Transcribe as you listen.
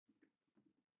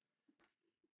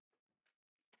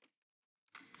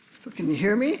So can you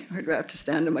hear me? Or do I have to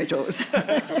stand on my toes?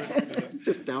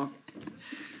 Just down.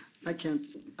 I can't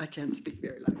speak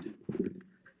very loud. There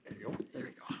you go. There we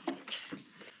go.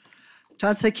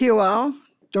 Tatsakiwao,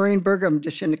 Doreen Burgum,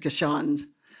 Dishinikashan,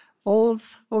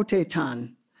 Ols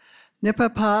Otetan,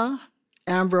 Nipapa,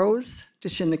 Ambrose,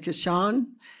 Dishinikashan,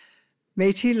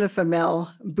 Métis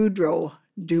Lefamel, Boudreau,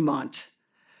 Dumont,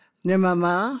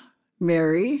 Nimama,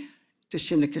 Mary,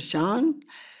 Dishinikashan,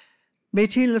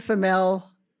 Métis Lefamel,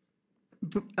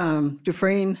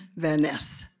 Dufresne, Van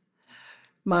Ness.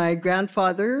 My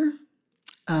grandfather,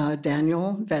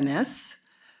 Daniel Van Ness,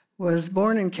 was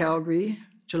born in Calgary,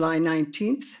 July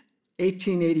 19th,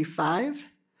 1885,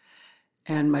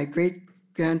 and my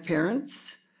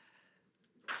great-grandparents,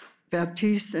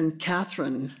 Baptiste and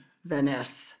Catherine Van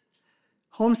Ness,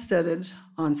 homesteaded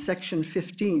on Section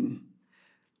 15,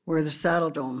 where the Saddle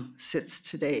Dome sits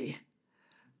today.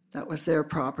 That was their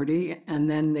property, and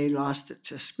then they lost it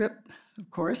to scrip, of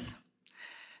course.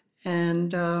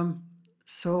 And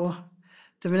so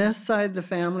the Van Ness side of the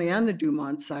family and the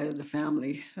Dumont side of the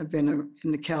family have been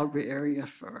in the Calgary area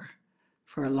for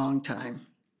a long time.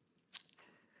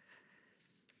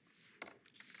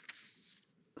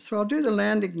 So I'll do the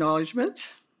land acknowledgement.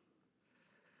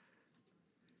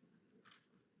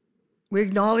 We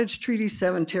acknowledge Treaty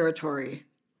 7 territory,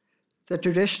 the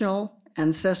traditional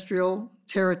ancestral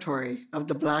territory of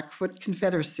the Blackfoot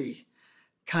Confederacy,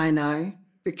 Kainai,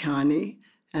 Piikani,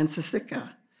 and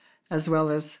Siksika, as well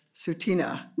as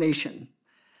Tsuut'ina Nation,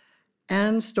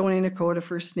 and Stoney Nakoda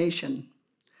First Nation.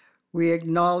 We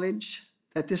acknowledge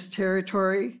that this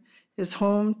territory is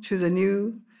home to the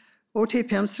new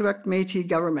Otipemisuit Métis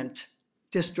government,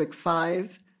 District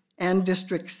 5 and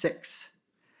District 6.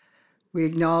 We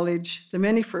acknowledge the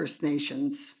many First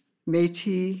Nations,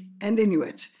 Métis and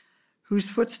Inuit, whose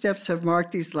footsteps have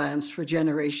marked these lands for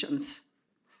generations.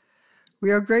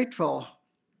 We are grateful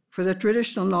for the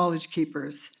traditional knowledge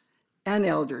keepers and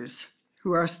elders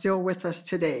who are still with us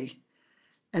today,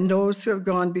 and those who have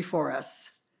gone before us.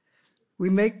 We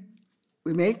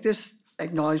make this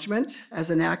acknowledgement as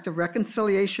an act of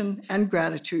reconciliation and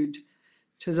gratitude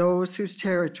to those whose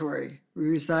territory we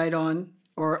reside on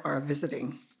or are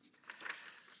visiting.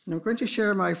 And I'm going to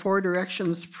share my 4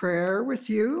 directions prayer with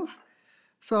you.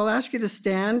 So I'll ask you to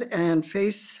stand and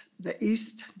face the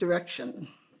east direction.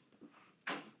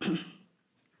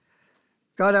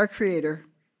 God, our Creator,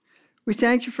 we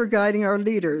thank you for guiding our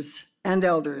leaders and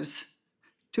elders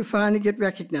to finally get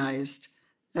recognized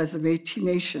as the Métis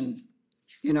Nation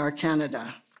in our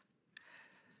Canada.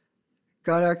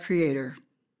 God, our Creator,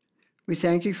 we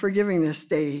thank you for giving us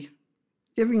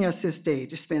this day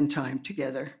to spend time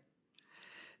together.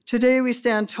 Today we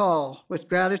stand tall with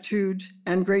gratitude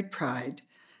and great pride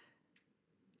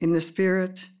in the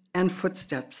spirit and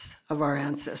footsteps of our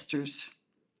ancestors.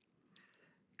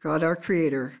 God, our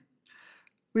Creator,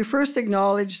 we first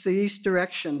acknowledge the east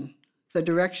direction, the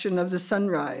direction of the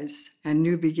sunrise and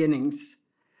new beginnings.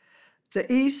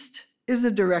 The east is the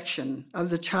direction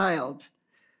of the child,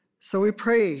 so we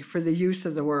pray for the youth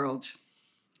of the world.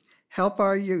 Help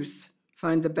our youth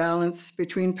find the balance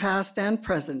between past and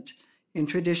present in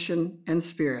tradition and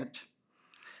spirit.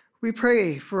 We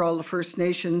pray for all the First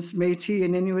Nations, Métis,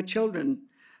 and Inuit children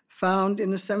found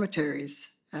in the cemeteries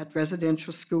at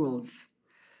residential schools.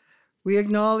 We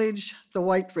acknowledge the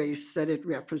white race that it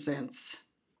represents.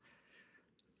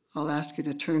 I'll ask you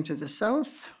to turn to the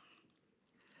south.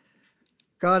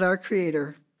 God, our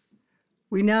Creator,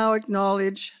 we now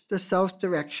acknowledge the south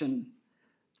direction,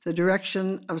 the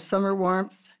direction of summer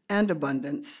warmth and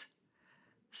abundance.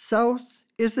 South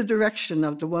is the direction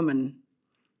of the woman,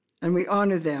 and we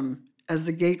honor them as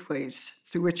the gateways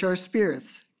through which our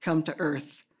spirits come to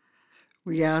earth.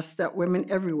 We ask that women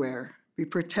everywhere be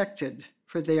protected,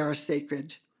 for they are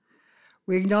sacred.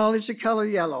 We acknowledge the color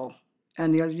yellow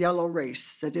and the yellow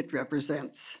race that it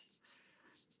represents.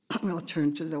 We'll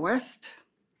turn to the west.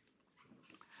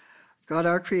 God,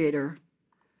 our Creator,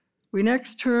 we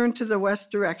next turn to the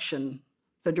west direction,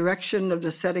 the direction of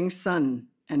the setting sun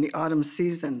and the autumn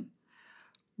season.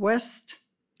 West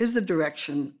is the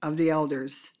direction of the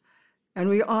elders, and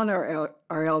we honor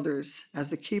our elders as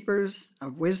the keepers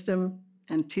of wisdom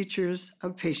and teachers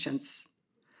of patience.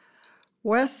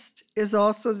 West is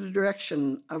also the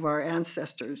direction of our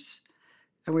ancestors,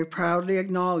 and we proudly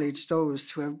acknowledge those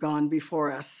who have gone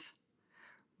before us.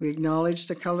 We acknowledge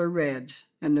the color red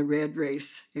and the red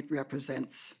race it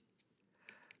represents.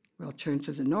 We'll turn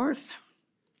to the north.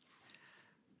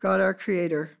 God, our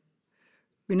Creator,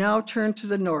 we now turn to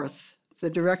the north, the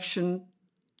direction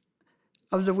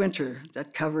of the winter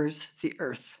that covers the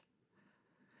earth.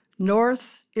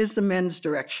 North is the men's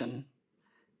direction,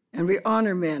 and we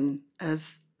honor men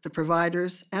as the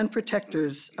providers and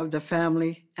protectors of the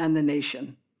family and the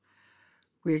nation.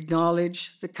 We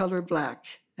acknowledge the color Black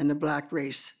and the Black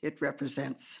race it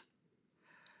represents.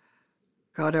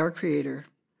 God, our Creator,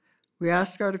 we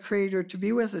ask our Creator to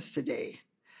be with us today.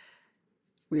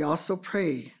 We also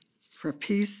pray for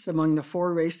peace among the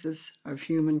four races of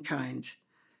humankind.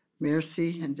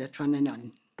 Merci and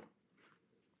detranenun.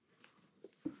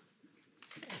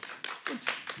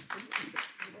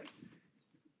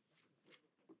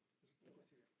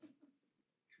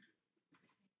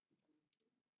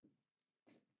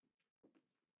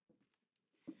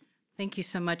 Thank you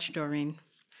so much, Doreen,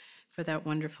 for that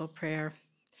wonderful prayer.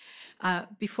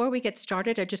 Before we get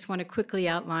started, I just want to quickly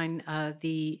outline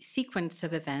the sequence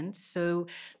of events. So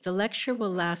the lecture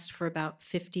will last for about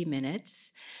 50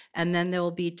 minutes, and then there will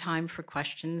be time for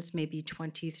questions, maybe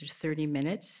 20 to 30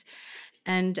 minutes.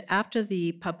 And after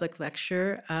the public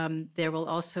lecture, there will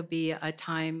also be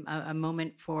a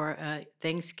moment for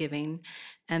Thanksgiving.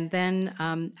 And then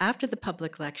after the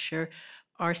public lecture,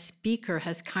 our speaker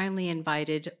has kindly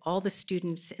invited all the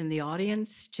students in the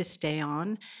audience to stay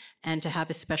on and to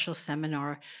have a special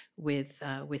seminar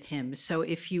with him. So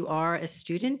if you are a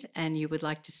student and you would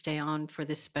like to stay on for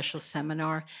this special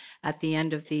seminar at the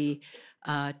end of the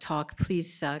talk,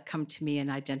 please come to me and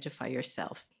identify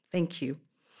yourself. Thank you.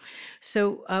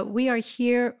 So we are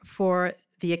here for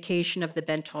the occasion of the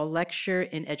Bentall Lecture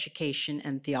in Education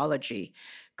and Theology,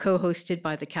 co-hosted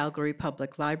by the Calgary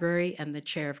Public Library and the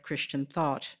Chair of Christian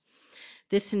Thought.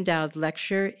 This endowed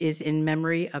lecture is in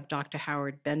memory of Dr.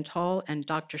 Howard Bentall and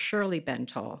Dr. Shirley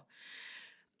Bentall.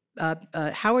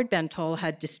 Howard Bentall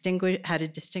had a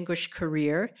distinguished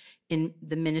career in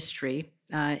the ministry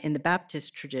in the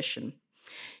Baptist tradition.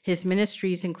 His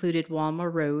ministries included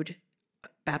Walmer Road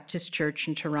Baptist Church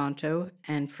in Toronto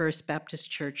and First Baptist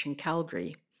Church in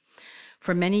Calgary.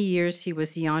 For many years, he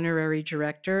was the honorary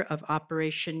director of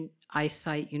Operation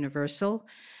Eyesight Universal,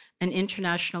 an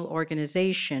international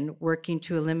organization working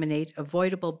to eliminate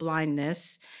avoidable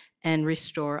blindness and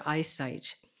restore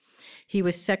eyesight. He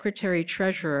was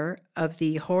secretary-treasurer of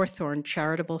the Hawthorne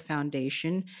Charitable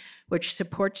Foundation, which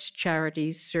supports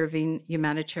charities serving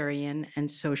humanitarian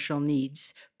and social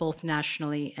needs, both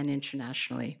nationally and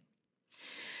internationally.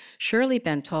 Shirley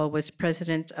Bentall was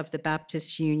president of the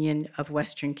Baptist Union of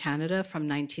Western Canada from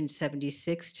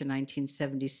 1976 to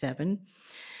 1977.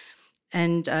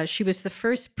 And she was the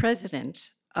first president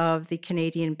of the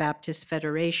Canadian Baptist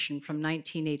Federation from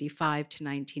 1985 to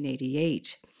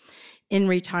 1988. In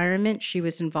retirement, she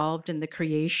was involved in the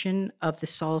creation of the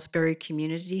Salisbury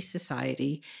Community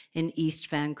Society in East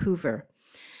Vancouver,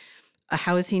 a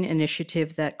housing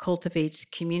initiative that cultivates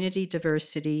community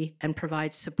diversity and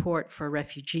provides support for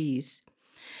refugees.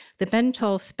 The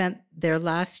Bentalls spent their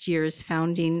last years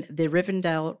founding the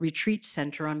Rivendell Retreat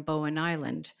Center on Bowen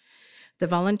Island. The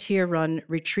volunteer-run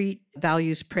retreat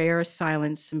values prayer,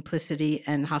 silence, simplicity,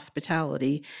 and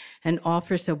hospitality, and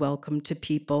offers a welcome to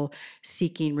people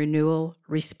seeking renewal,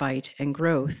 respite, and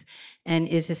growth, and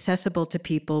is accessible to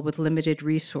people with limited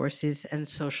resources and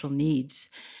social needs.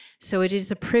 So it is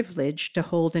a privilege to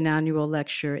hold an annual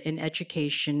lecture in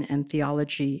education and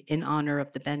theology in honor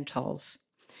of the Bentalls.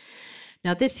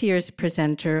 Now, this year's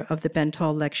presenter of the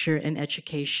Bentall Lecture in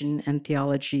Education and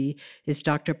Theology is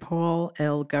Dr. Paul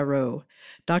L. Gareau.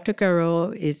 Dr.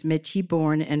 Gareau is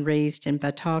Métis-born and raised in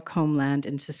Batac homeland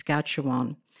in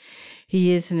Saskatchewan.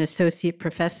 He is an associate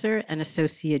professor and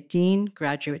associate dean,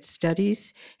 graduate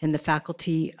studies in the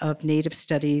Faculty of Native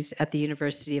Studies at the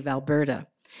University of Alberta.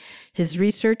 His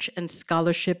research and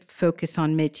scholarship focus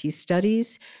on Métis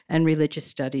studies and religious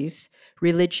studies,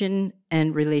 religion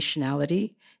and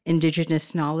relationality,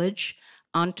 Indigenous knowledge,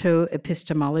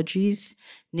 onto-epistemologies,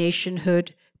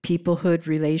 nationhood, peoplehood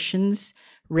relations,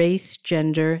 race,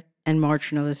 gender, and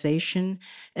marginalization,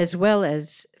 as well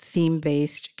as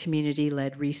theme-based,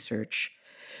 community-led research.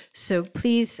 So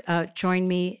please join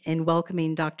me in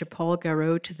welcoming Dr. Paul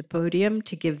Gareau to the podium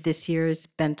to give this year's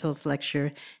Bentall's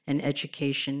Lecture in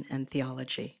Education and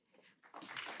Theology.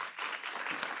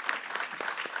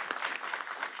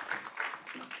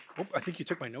 Oh, I think you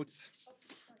took my notes.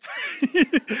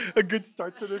 A good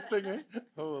start to this thing, eh?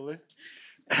 Holy.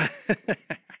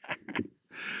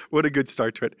 What a good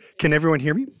start to it. Can everyone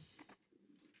hear me?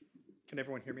 Can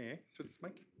everyone hear me, eh? Through this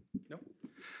mic? No?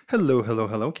 Hello, hello,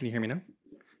 hello. Can you hear me now?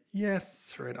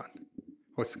 Yes, right on.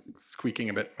 Oh, it's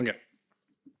squeaking a bit. Okay.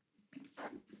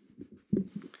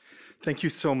 Thank you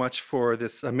so much for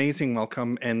this amazing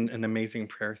welcome and an amazing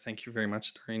prayer. Thank you very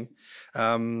much, Doreen.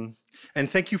 And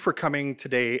thank you for coming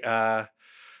today.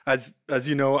 as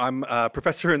you know, I'm a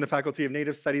professor in the Faculty of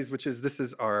Native Studies, this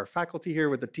is our faculty here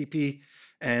with the TP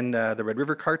and the Red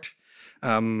River cart.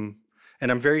 And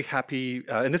I'm very happy,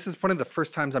 and this is one of the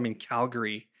first times I'm in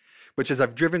Calgary, which is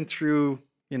I've driven through,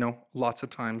 lots of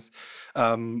times,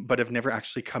 but I've never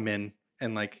actually come in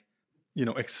and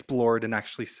explored and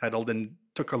actually settled and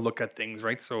took a look at things,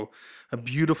 right? So a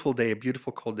beautiful day, a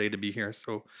beautiful cold day to be here.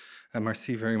 So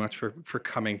merci very much for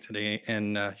coming today,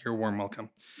 and your warm welcome.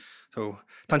 So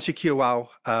Tanshi Kiawao,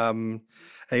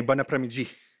 a bon après-midi.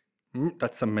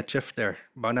 That's some michif there.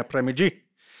 Bon après-midi.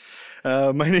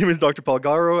 My name is Dr. Paul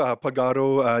Gareau,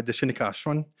 Pagaro de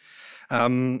Shinikaashwan.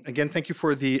 Again, thank you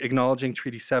for the acknowledging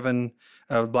Treaty 7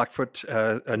 of Blackfoot,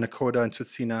 Nakota, and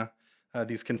Tsuut'ina,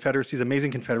 these confederacies,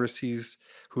 amazing confederacies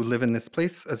who live in this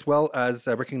place, as well as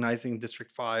recognizing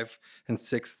District 5 and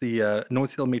 6, the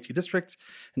Nose Hill Métis District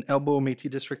and Elbow Métis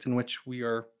District, in which we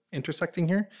are intersecting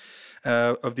here,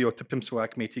 of the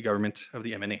Otipemisiwak Métis government of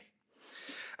the MNA.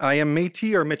 I am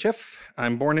Métis or Michif.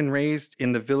 I'm born and raised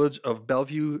in the village of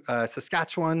Bellevue,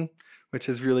 Saskatchewan, which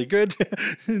is really good.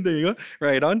 There you go,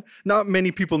 right on. Not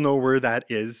many people know where that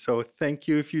is, so thank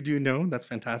you if you do know, that's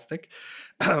fantastic.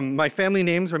 My family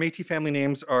names, or Métis family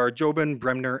names, are Jobin,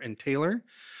 Bremner, and Taylor.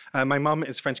 My mom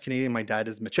is French-Canadian, my dad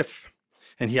is Michif,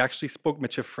 and he actually spoke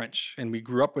Michif French, and we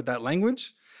grew up with that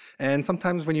language. And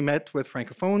sometimes when you met with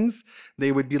Francophones,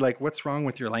 they would be like, what's wrong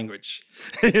with your language?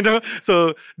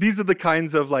 So these are the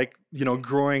kinds of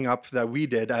growing up that we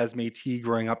did as Métis,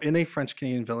 growing up in a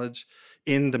French-Canadian village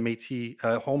in the Métis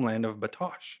homeland of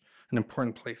Batoche, an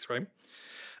important place, right?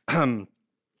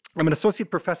 I'm an associate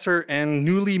professor and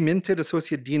newly minted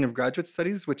associate dean of graduate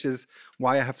studies, which is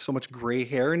why I have so much gray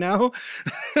hair now.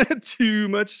 Too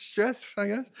much stress, I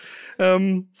guess.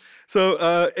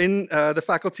 So in the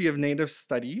Faculty of Native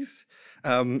Studies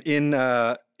at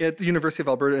the University of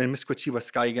Alberta in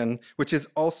Misquechi-Waskahigan, which is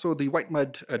also the White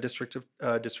Mud district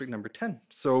of district number 10.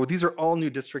 So these are all new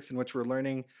districts in which we're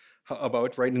learning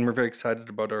about, right? And we're very excited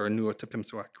about our new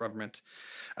Otipemisiwak government.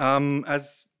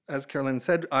 As Carolyn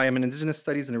said, I am an Indigenous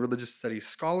Studies and a Religious Studies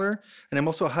scholar, and I'm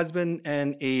also a husband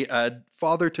and a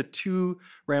father to 2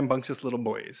 rambunctious little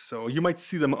boys. So you might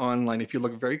see them online. If you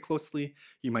look very closely,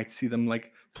 you might see them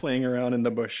playing around in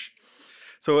the bush.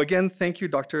 So again, thank you,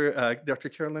 Dr.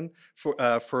 Carolyn,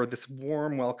 for this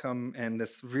warm welcome and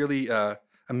this really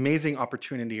amazing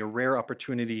opportunity, a rare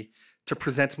opportunity to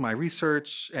present my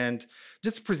research and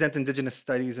just present Indigenous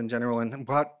studies in general and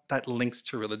what that links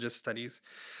to religious studies.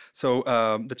 So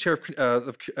the chair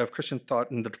of Christian thought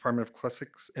in the Department of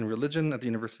Classics and Religion at the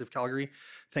University of Calgary,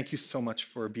 thank you so much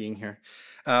for being here.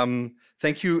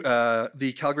 Thank you,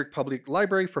 the Calgary Public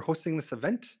Library, for hosting this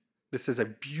event. This is a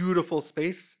beautiful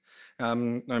space.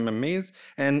 I'm amazed.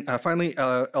 And finally,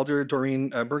 Elder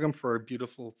Doreen Burgum for a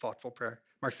beautiful, thoughtful prayer.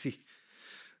 Merci.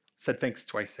 Said thanks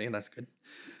twice, eh? That's good.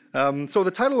 So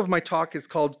the title of my talk is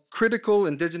called Critical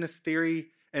Indigenous Theory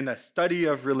and the Study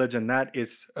of Religion. That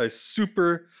is a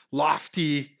super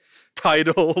lofty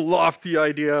title, lofty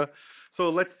idea. So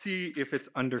let's see if it's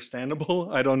understandable.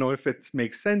 I don't know if it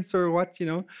makes sense or what,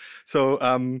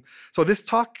 So so this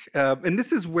talk, and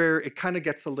this is where it kind of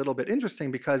gets a little bit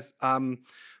interesting because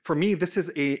for me, this is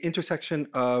an intersection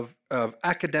of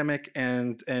academic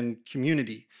and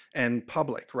community and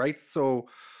public, right? So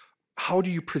how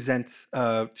do you present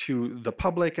to the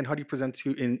public and how do you present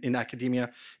to in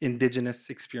academia Indigenous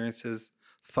experiences,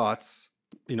 thoughts,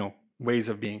 ways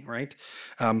of being, right?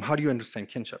 How do you understand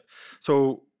kinship?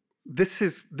 So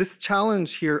this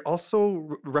challenge here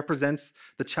also represents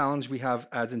the challenge we have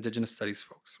as Indigenous studies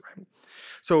folks, right?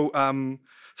 So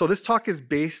so this talk is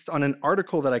based on an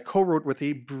article that I co-wrote with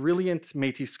a brilliant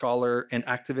Métis scholar and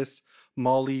activist,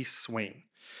 Molly Swain.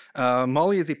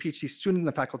 Molly is a PhD student in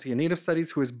the Faculty of Native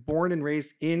Studies who is born and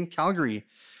raised in Calgary.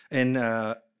 And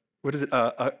what is it?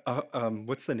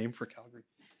 What's the name for Calgary?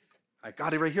 I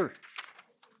got it right here.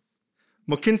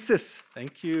 Mohkinstsis.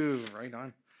 Thank you. Right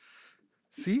on.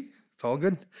 See? It's all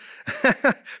good.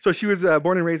 So she was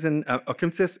born and raised in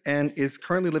Mohkinstsis and is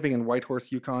currently living in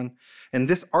Whitehorse, Yukon. And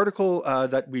this article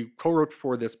that we co-wrote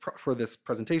for this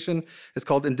presentation is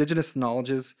called Indigenous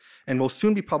Knowledges and will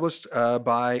soon be published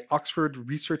by Oxford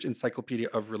Research Encyclopedia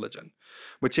of Religion,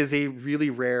 which is a really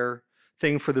rare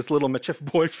thing for this little Michif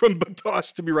boy from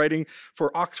Batoche to be writing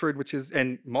for Oxford,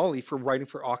 and Molly for writing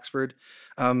for Oxford.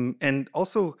 And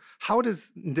also, how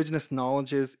does Indigenous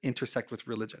knowledges intersect with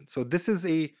religion? So this is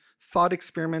a thought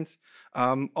experiment.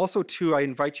 Also, too, I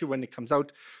invite you when it comes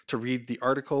out to read the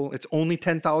article. It's only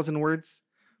 10,000 words.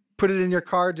 Put it in your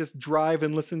car, just drive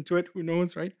and listen to it. Who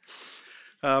knows, right?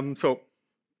 So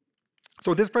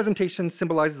this presentation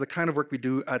symbolizes the kind of work we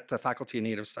do at the Faculty of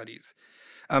Native Studies.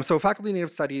 So Faculty of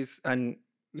Native Studies, and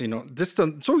just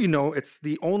so you know, it's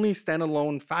the only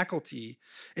standalone faculty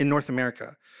in North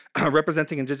America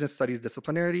representing Indigenous studies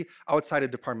disciplinarity outside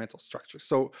of departmental structures.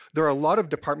 So there are a lot of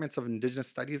departments of Indigenous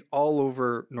studies all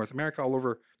over North America, all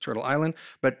over Turtle Island,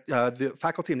 but the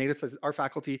Faculty of Native Studies, our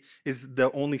faculty, is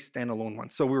the only standalone one.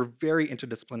 So we're very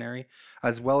interdisciplinary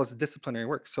as well as disciplinary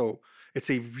work. So it's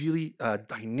a really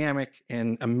dynamic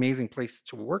and amazing place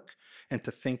to work and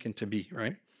to think and to be,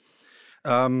 right?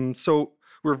 So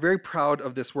we're very proud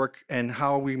of this work and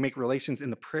how we make relations in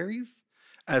the prairies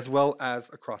as well as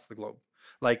across the globe.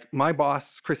 Like my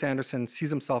boss, Chris Anderson,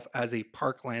 sees himself as a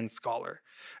parkland scholar.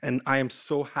 And I am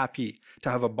so happy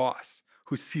to have a boss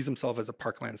who sees himself as a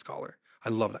parkland scholar. I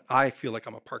love that. I feel like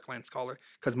I'm a parkland scholar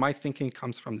because my thinking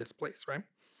comes from this place, right?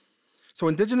 So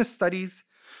Indigenous studies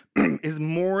is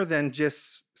more than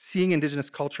just seeing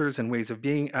Indigenous cultures and ways of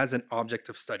being as an object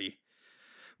of study.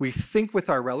 We think with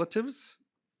our relatives,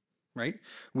 right?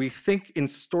 We think in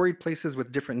storied places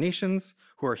with different nations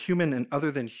who are human and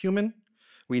other than human.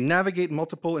 We navigate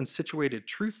multiple and situated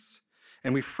truths,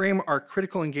 and we frame our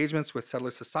critical engagements with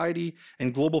settler society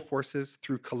and global forces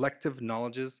through collective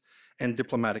knowledges and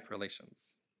diplomatic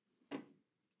relations.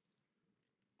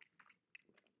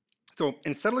 So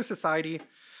in settler society,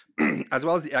 as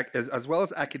well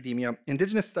as academia,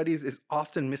 Indigenous studies is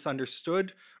often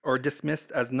misunderstood or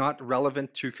dismissed as not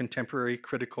relevant to contemporary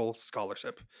critical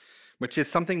scholarship, which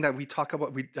is something that we talk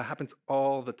about, that happens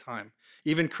all the time.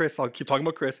 Even Chris, I'll keep talking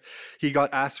about Chris, he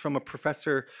got asked from a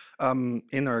professor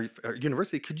in our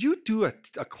university, could you do a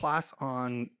class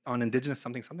on Indigenous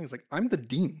something? He's like, I'm the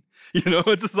dean.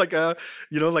 It's just like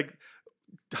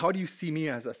how do you see me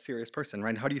as a serious person,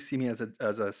 right? How do you see me as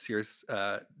a serious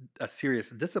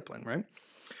discipline, right?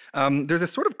 There's a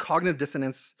sort of cognitive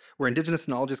dissonance where Indigenous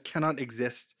knowledges cannot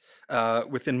exist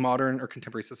within modern or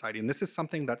contemporary society. And this is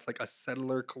something that's like a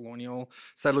settler-colonial,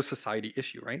 settler society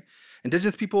issue, right?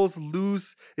 Indigenous peoples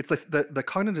lose, it's like the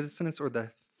cognitive dissonance or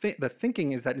the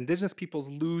thinking is that Indigenous peoples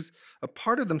lose a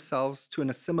part of themselves to an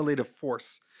assimilative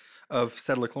force of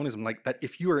settler colonialism, like that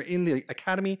if you are in the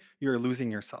academy, you're losing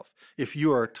yourself. If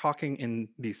you are talking in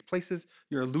these places,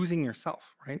 you're losing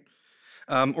yourself, right?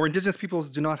 Or Indigenous peoples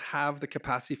do not have the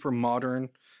capacity for modern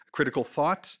critical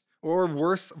thought, or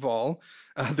worse of all,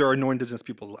 there are no Indigenous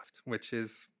peoples left, which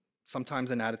is sometimes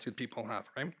an attitude people have,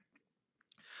 right?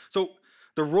 So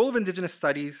the role of Indigenous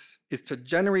studies is to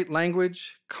generate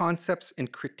language, concepts,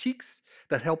 and critiques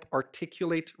that help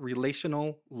articulate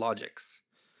relational logics.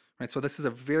 Right? So this is a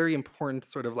very important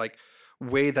sort of like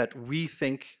way that we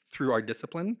think through our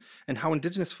discipline and how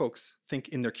Indigenous folks think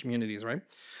in their communities, right?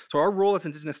 So our role as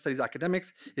Indigenous studies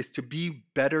academics is to be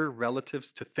better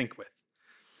relatives to think with.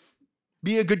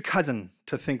 Be a good cousin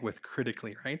to think with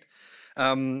critically, right?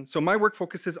 So my work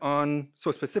focuses on,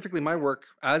 so specifically my work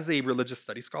as a religious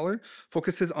studies scholar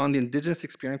focuses on the Indigenous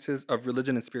experiences of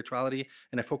religion and spirituality,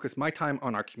 and I focus my time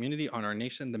on our community, on our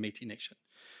nation, the Métis Nation,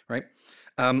 right?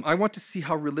 I want to see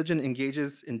how religion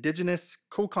engages Indigenous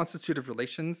co-constitutive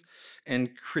relations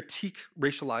and critique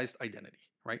racialized identity,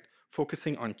 right?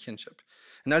 Focusing on kinship.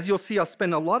 And as you'll see, I'll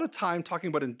spend a lot of time talking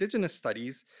about Indigenous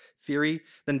studies theory,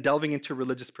 then delving into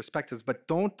religious perspectives, but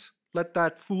don't let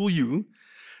that fool you.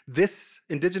 This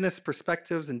Indigenous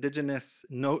perspectives, Indigenous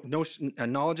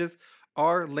knowledges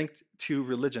are linked to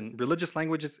religion. Religious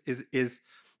languages is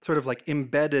sort of like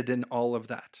embedded in all of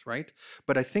that, right?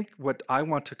 But I think what I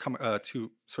want to come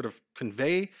to sort of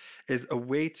convey is a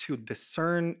way to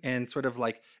discern and sort of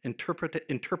like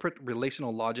interpret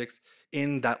relational logics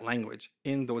in that language,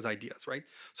 in those ideas, right?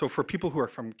 So for people who are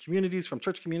from communities, from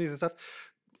church communities and stuff,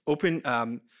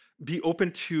 be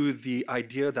open to the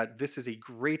idea that this is a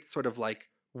great sort of like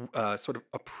sort of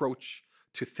approach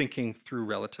to thinking through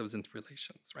relatives and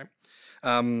relations, right?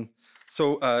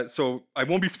 So I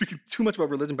won't be speaking too much about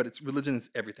religion, but religion is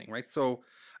everything, right? So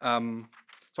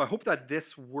I hope that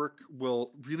this work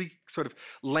will really sort of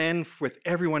land with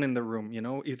everyone in the room,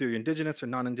 either you're Indigenous or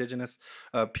non-Indigenous,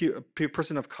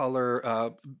 person of color,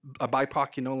 a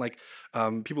BIPOC, like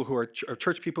people who are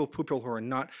church people who are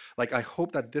not. Like, I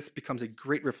hope that this becomes a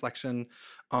great reflection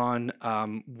on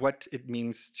what it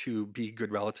means to be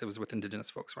good relatives with Indigenous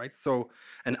folks, right? So,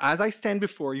 and as I stand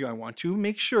before you, I want to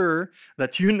make sure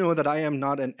that you know that I am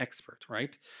not an expert,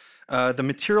 right? The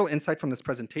material insight from this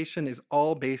presentation is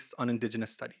all based on Indigenous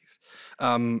studies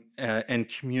and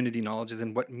community knowledges.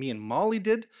 And what me and Molly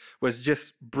did was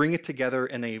just bring it together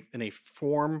in a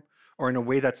form or in a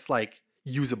way that's like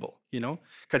usable,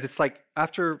 because it's like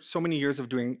after so many years of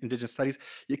doing Indigenous studies,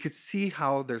 you could see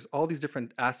how there's all these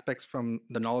different aspects from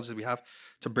the knowledge that we have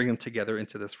to bring them together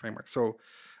into this framework. So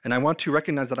And I want to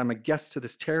recognize that I'm a guest to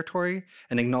this territory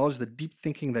and acknowledge the deep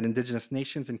thinking that Indigenous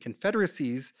nations and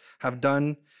confederacies have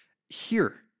done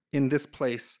here in this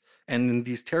place and in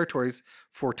these territories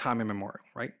for time immemorial,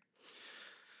 right?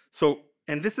 So,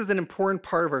 and this is an important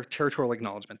part of our territorial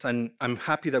acknowledgement. And I'm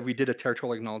happy that we did a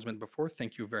territorial acknowledgement before.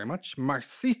 Thank you very much.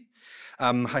 Merci.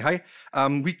 Hi.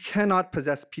 We cannot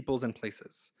possess peoples and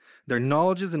places. Their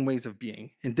knowledges and ways of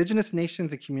being. Indigenous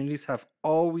nations and communities have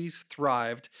always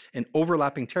thrived in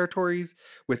overlapping territories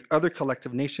with other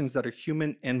collective nations that are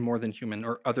human and more than human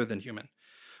or other than human.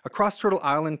 Across Turtle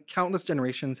Island, countless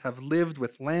generations have lived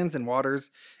with lands and waters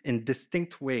in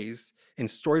distinct ways in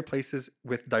storied places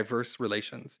with diverse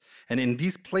relations. And in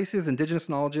these places, Indigenous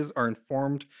knowledges are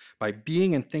informed by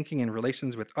being and thinking in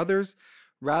relations with others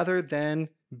rather than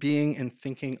being and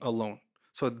thinking alone.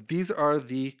 So these are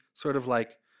the sort of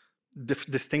like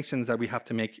distinctions that we have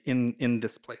to make in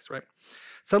this place, right?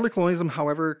 Settler colonialism,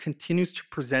 however, continues to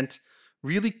present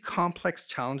really complex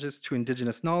challenges to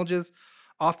Indigenous knowledges,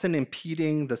 often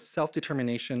impeding the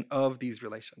self-determination of these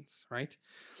relations, right?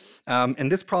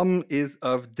 And this problem is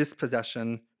of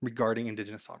dispossession regarding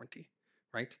Indigenous sovereignty,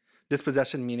 right?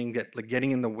 Dispossession meaning that like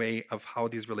getting in the way of how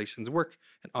these relations work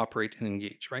and operate and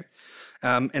engage, right?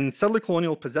 And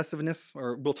settler-colonial possessiveness,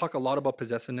 or we'll talk a lot about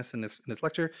possessiveness in this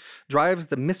lecture, drives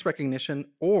the misrecognition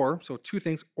or, so two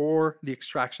things, or the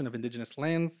extraction of Indigenous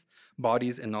lands,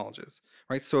 bodies, and knowledges,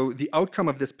 right? So the outcome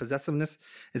of this possessiveness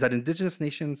is that Indigenous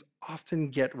nations often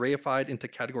get reified into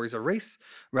categories of race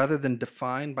rather than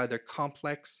defined by their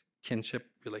complex kinship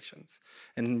relations.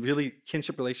 And really,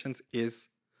 kinship relations is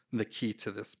the key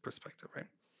to this perspective, right?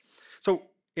 So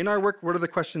in our work, what are the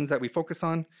questions that we focus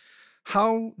on?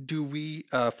 How do we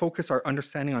focus our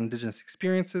understanding on Indigenous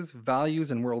experiences,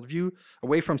 values, and worldview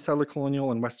away from settler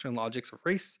colonial and Western logics of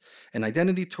race and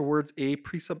identity towards a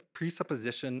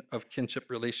presupposition of kinship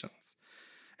relations?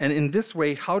 And in this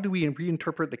way, how do we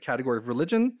reinterpret the category of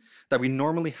religion that we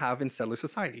normally have in settler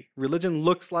society? Religion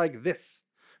looks like this,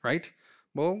 right?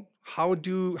 Well, how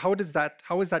is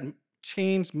that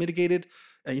changed, mitigated,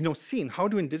 seen? How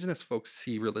do Indigenous folks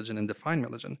see religion and define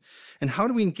religion? And how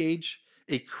do we engage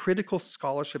a critical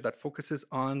scholarship that focuses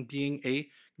on being a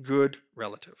good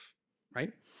relative,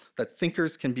 right? That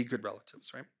thinkers can be good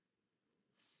relatives, right?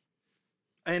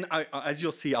 And as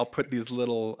you'll see, I'll put these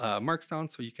little marks down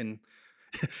so you can,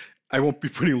 I won't be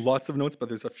putting lots of notes, but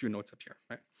there's a few notes up here,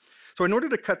 right? So in order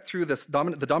to cut through this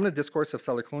the dominant discourse of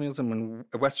settler colonialism and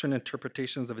Western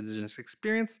interpretations of Indigenous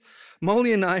experience,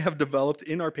 Molly and I have developed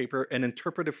in our paper an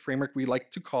interpretive framework we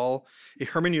like to call a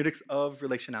hermeneutics of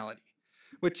relationality,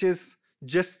 which is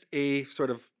just a sort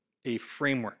of a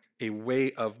framework, a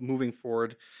way of moving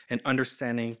forward and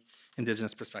understanding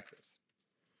Indigenous perspectives.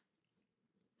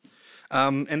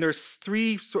 And there's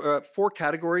four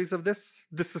categories of this.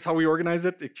 This is how we organize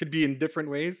it. It could be in different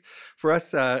ways. For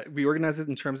us, we organize it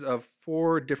in terms of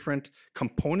four different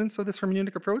components of this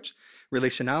hermeneutic approach: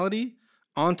 relationality,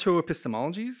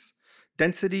 onto-epistemologies,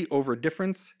 density over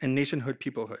difference, and nationhood,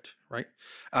 peoplehood, right?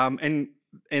 And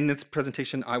in this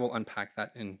presentation, I will unpack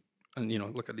that and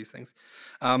look at these things.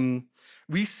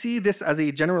 We see this as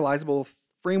a generalizable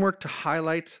framework to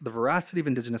highlight the veracity of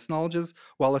Indigenous knowledges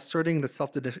while asserting the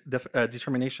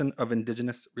self-determination of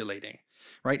Indigenous relating,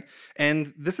 right?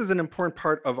 And this is an important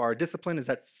part of our discipline, is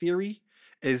that theory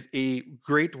is a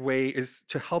great way is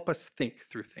to help us think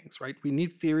through things, right? We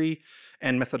need theory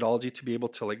and methodology to be able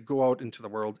to like go out into the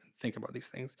world and think about these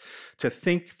things, to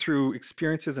think through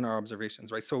experiences and our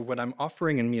observations, right? So what I'm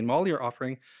offering, and me and Molly are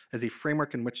offering, is a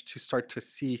framework in which to start to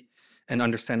see and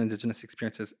understand Indigenous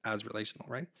experiences as relational,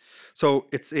 right? So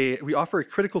we offer a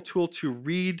critical tool to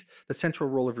read the central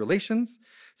role of relations,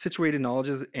 situated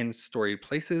knowledges in storied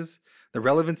places, the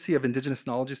relevancy of Indigenous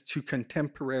knowledges to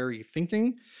contemporary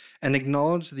thinking, and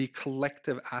acknowledge the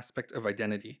collective aspect of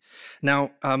identity.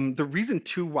 Now, the reason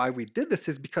too why we did this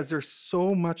is because there's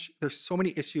so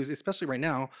many issues, especially right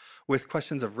now, with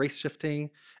questions of race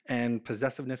shifting and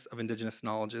possessiveness of Indigenous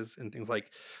knowledges and things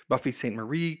like Buffy St.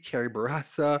 Marie, Carrie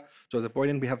Barassa, Joseph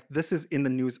Boyden. This is in the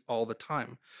news all the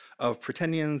time, of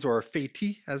pretendians, or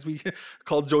Fati, as we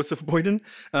call Joseph Boyden,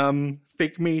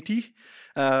 fake Métis.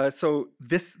 So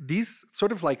these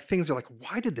sort of like things are like,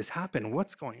 why did this happen?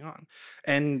 What's going on?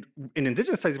 And in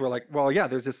Indigenous studies, we're like, well, yeah,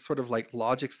 there's this sort of like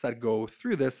logics that go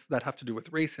through this that have to do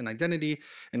with race and identity,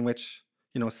 in which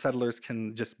settlers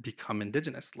can just become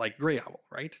Indigenous, like Grey Owl,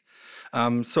 right?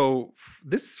 So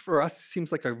this for us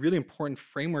seems like a really important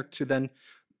framework to then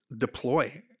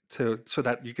deploy so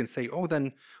that you can say, oh,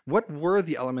 then what were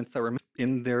the elements that were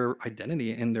in their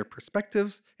identity, in their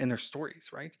perspectives, in their stories,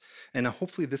 right? And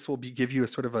hopefully this will give you a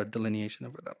sort of a delineation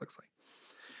of what that looks like.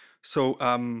 So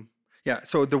Yeah,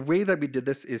 so the way that we did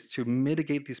this is to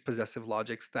mitigate these possessive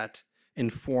logics that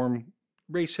inform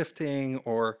race shifting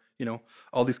or,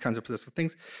 all these kinds of possessive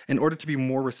things in order to be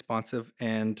more responsive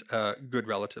and good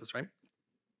relatives, right?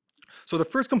 So the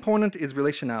first component is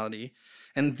relationality,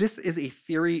 and this is a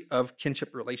theory of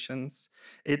kinship relations.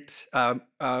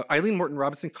 Eileen Morton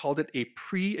Robinson called it a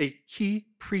key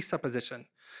presupposition.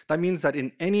 That means that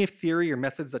in any theory or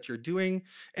methods that you're doing,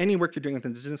 any work you're doing with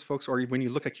Indigenous folks, or when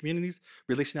you look at communities,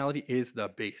 relationality is the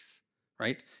base,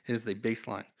 right? It is the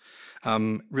baseline.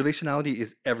 Relationality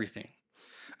is everything.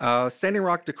 Standing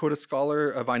Rock Dakota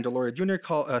scholar Vine Deloria Jr.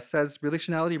 Says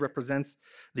relationality represents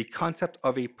the concept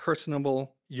of a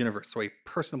personable universe. So a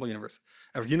personable universe,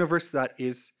 a universe that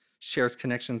shares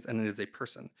connections and it is a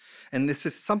person. And this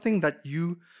is something that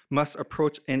you must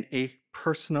approach in a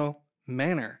personal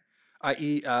manner,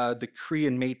 i.e. The Cree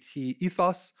and Métis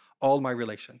ethos, all my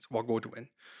relations, Wagodwin,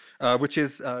 which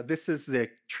is, this is the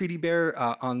treaty bear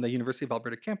on the University of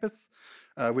Alberta campus,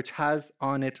 which has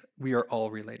on it, we are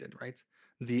all related, right?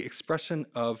 The expression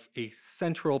of a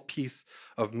central piece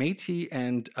of Métis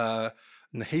and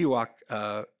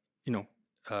Nehiyuak,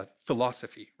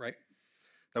 philosophy, right?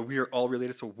 That we are all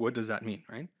related. So what does that mean,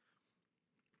 right?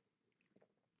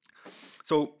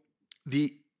 So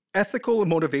the ethical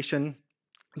motivation,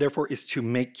 therefore, is to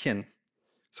make kin.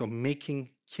 So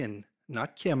making kin,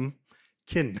 not Kim,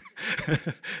 kin.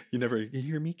 You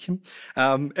hear me, Kim?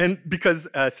 And because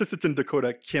Sisseton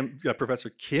Dakota Professor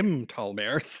Kim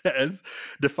Tallmere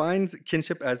defines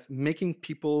kinship as making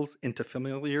peoples into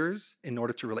familiars in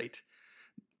order to relate,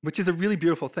 which is a really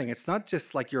beautiful thing. It's not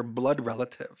just like your blood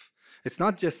relative. It's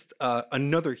not just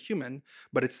another human,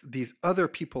 but it's these other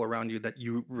people around you that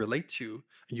you relate to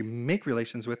and you make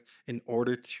relations with in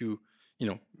order to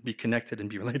be connected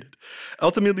and be related.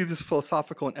 Ultimately, this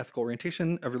philosophical and ethical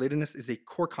orientation of relatedness is a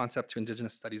core concept to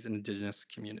Indigenous studies in Indigenous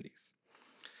communities.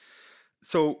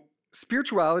 So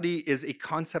spirituality is a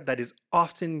concept that is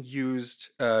often used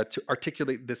to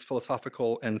articulate this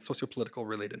philosophical and socio-political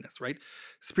relatedness, right?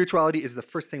 Spirituality is the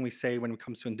first thing we say when it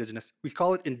comes to Indigenous. We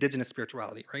call it Indigenous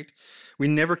spirituality, right? We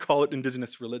never call it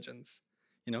Indigenous religions,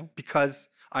 because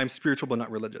I'm spiritual but not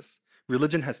religious.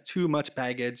 Religion has too much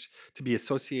baggage to be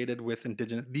associated with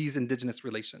these indigenous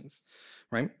relations,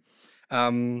 right?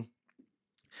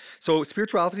 So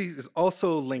spirituality is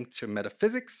also linked to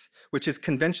metaphysics, which is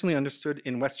conventionally understood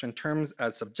in Western terms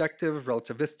as subjective,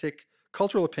 relativistic,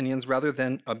 cultural opinions rather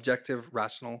than objective,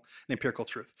 rational, and empirical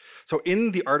truth. So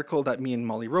in the article that me and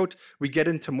Molly wrote, we get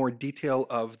into more detail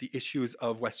of the issues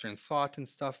of Western thought and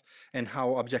stuff, and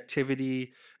how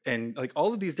objectivity and like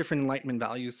all of these different Enlightenment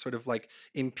values sort of like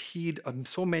impede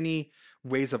so many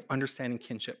ways of understanding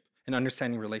kinship and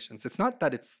understanding relations. It's not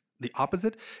that it's the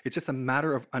opposite, it's just a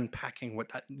matter of unpacking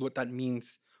what that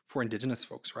means for Indigenous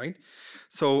folks, right?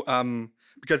 So,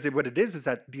 because what it is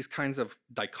that these kinds of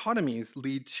dichotomies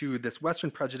lead to this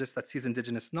Western prejudice that sees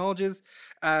Indigenous knowledges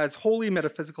as wholly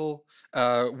metaphysical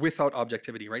without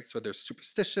objectivity, right? So they're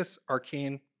superstitious,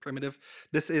 arcane, primitive.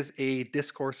 This is a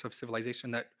discourse of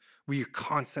civilization that we are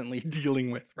constantly dealing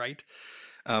with, right?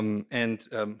 And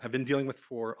have been dealing with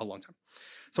for a long time.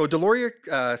 So Deloria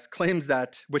claims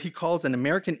that what he calls an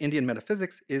American Indian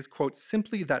metaphysics is, quote,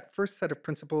 simply that first set of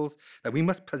principles that we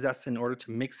must possess in order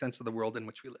to make sense of the world in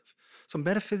which we live. So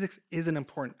metaphysics is an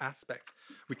important aspect.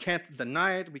 We can't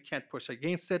deny it. We can't push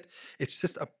against it. It's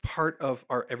just a part of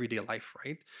our everyday life,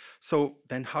 right? So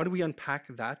then how do we unpack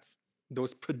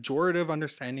those pejorative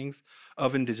understandings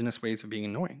of Indigenous ways of being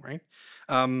annoying, right?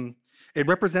 It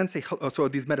represents so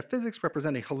these metaphysics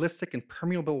represent a holistic and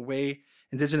permeable way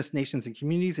Indigenous nations and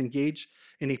communities engage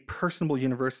in a personable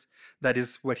universe that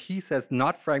is what he says,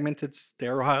 not fragmented,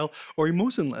 sterile, or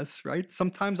emotionless, right?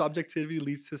 Sometimes objectivity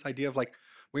leads to this idea of like,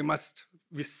 we must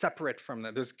be separate from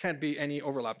that. There can't be any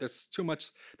overlap. There's too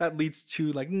much that leads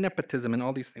to like nepotism and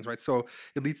all these things, right? So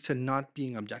it leads to not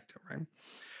being objective, right?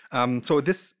 So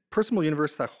this personable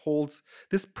universe holds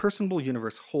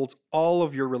all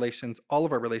of your relations, all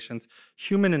of our relations,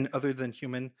 human and other than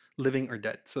human, living or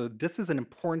dead. So this is an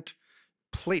important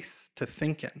place to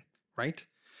think in, right?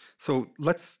 So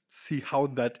let's see how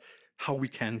we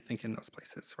can think in those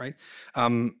places, right?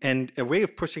 And a way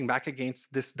of pushing back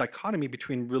against this dichotomy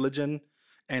between religion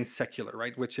and secular,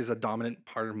 right? Which is a dominant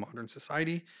part of modern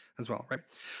society as well, right?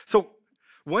 So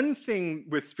one thing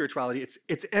with spirituality,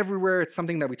 it's everywhere. It's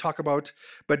something that we talk about.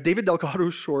 But David Delgado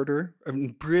Shorter, a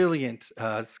brilliant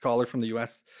scholar from the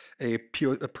US, a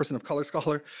person of color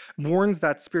scholar, warns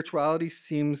that spirituality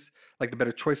seems like the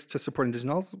better choice to support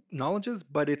Indigenous knowledges,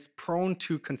 but it's prone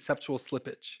to conceptual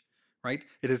slippage, right?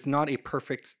 It is not a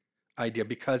perfect idea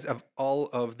because of all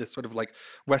of this sort of like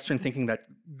Western thinking that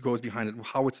goes behind it,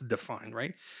 how it's defined,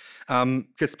 right?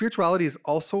 Because spirituality is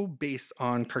also based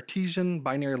on Cartesian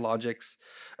binary logics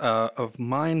of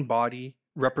mind, body,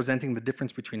 representing the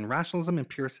difference between rationalism,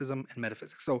 empiricism, and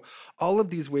metaphysics. So all of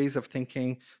these ways of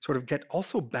thinking sort of get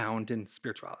also bound in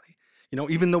spirituality. You know,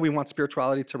 even though we want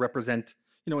spirituality to represent,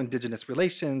 you know, indigenous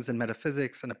relations and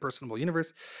metaphysics and a personable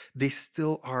universe, they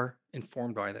still are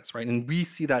informed by this, right? And we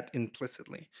see that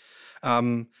implicitly.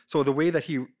 So the way that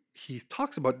he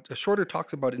talks about, Shorter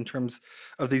talks about in terms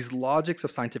of these logics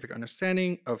of scientific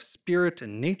understanding of spirit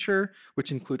and nature,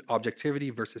 which include objectivity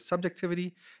versus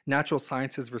subjectivity, natural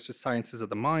sciences versus sciences of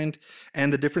the mind,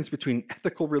 and the difference between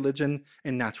ethical religion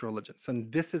and natural religion. So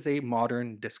this is a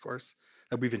modern discourse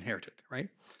that we've inherited, right?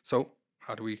 So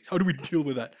how do we deal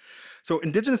with that? So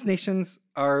indigenous nations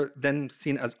are then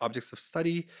seen as objects of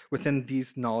study within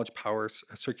these knowledge powers,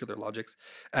 circular logics,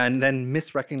 and then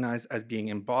misrecognized as being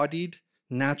embodied,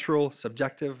 natural,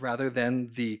 subjective, rather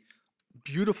than the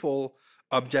beautiful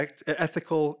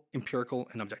ethical, empirical,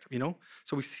 and objective, you know?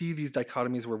 So we see these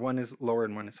dichotomies where one is lower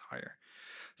and one is higher.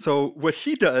 So what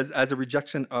he does as a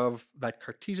rejection of that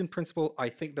Cartesian principle, I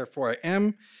think, therefore I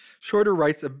am, Shorter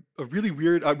writes a really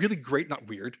weird, a really great, not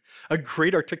weird, a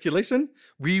great articulation.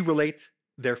 We relate,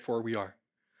 therefore we are,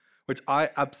 which I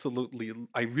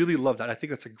really love that. I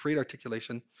think that's a great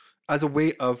articulation as a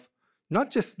way of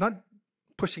not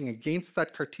pushing against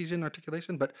that Cartesian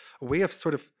articulation, but a way of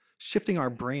sort of shifting our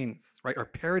brains, right, our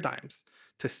paradigms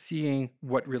to seeing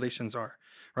what relations are,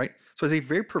 right? So it's a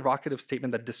very provocative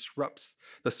statement that disrupts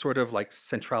the sort of like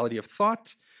centrality of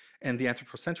thought and the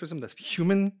anthropocentrism, the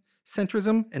human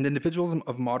centrism and individualism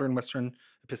of modern Western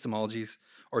epistemologies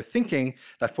or thinking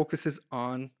that focuses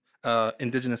on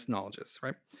indigenous knowledges,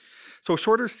 right? So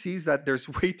Shorter sees that there's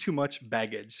way too much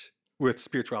baggage with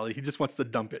spirituality. He just wants to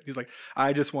dump it. He's like,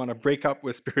 I just want to break up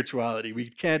with spirituality. We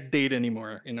can't date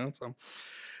anymore, you know?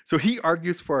 So he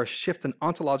argues for a shift, an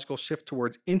ontological shift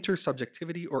towards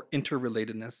intersubjectivity or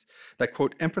interrelatedness that,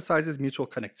 quote, emphasizes mutual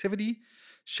connectivity,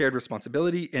 shared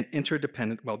responsibility, and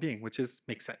interdependent well-being, which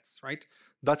makes sense, right?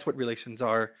 That's what relations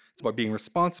are. It's about being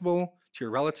responsible to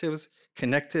your relatives,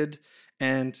 connected,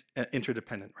 and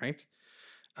interdependent, right?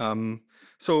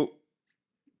 So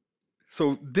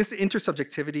this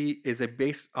intersubjectivity is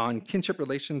based on kinship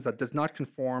relations that does not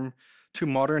conform to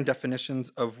modern definitions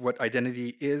of what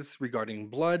identity is regarding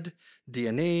blood,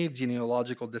 DNA,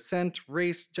 genealogical descent,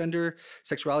 race, gender,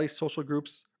 sexuality, social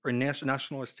groups, or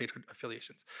national or statehood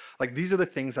affiliations. Like these are the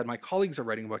things that my colleagues are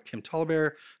writing about. Kim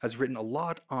Tallbear has written a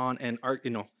lot on, and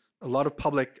a lot of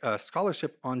public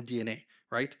scholarship on DNA,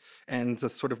 right? And the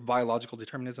sort of biological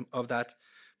determinism of that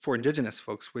for Indigenous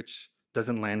folks, which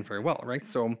doesn't land very well, right?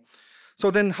 So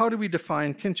then how do we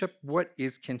define kinship? What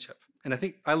is kinship? And I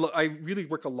think I really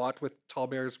work a lot with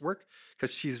Tallbear's work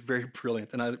because she's very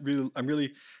brilliant, and I'm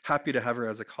really happy to have her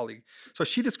as a colleague. So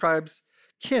she describes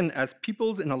kin as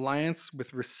peoples in alliance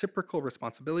with reciprocal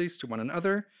responsibilities to one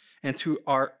another and to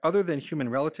our other than human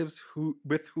relatives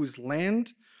with whose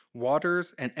land,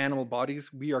 waters, and animal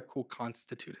bodies we are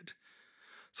co-constituted.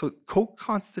 So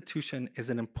co-constitution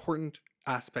is an important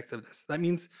aspect of this. That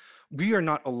means we are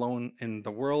not alone in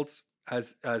the world.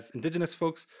 As Indigenous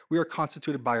folks, we are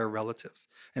constituted by our relatives.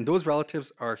 And those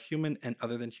relatives are human and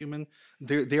other than human.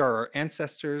 They are our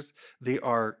ancestors. They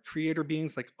are creator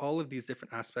beings. Like all of these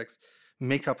different aspects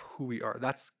make up who we are.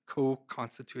 That's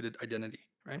co-constituted identity,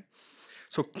 right?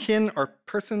 So kin are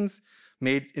persons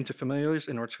made into familiars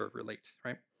in order to relate,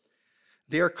 right?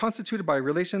 They are constituted by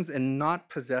relations and not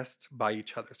possessed by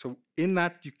each other. So in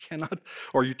that you cannot,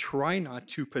 or you try not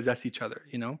to possess each other,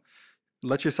 you know?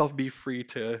 Let yourself be free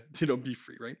to, be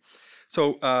free, right?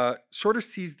 So Shorter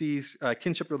sees these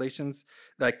kinship relations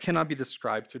that cannot be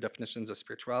described through definitions of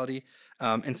spirituality,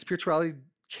 and spirituality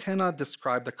cannot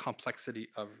describe the complexity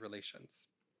of relations.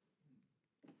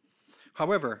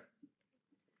 However,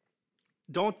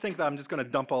 don't think that I'm just going to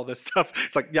dump all this stuff.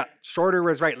 It's like, yeah, Shorter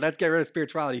was right. Let's get rid of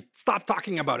spirituality. Stop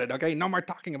talking about it, okay? No more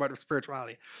talking about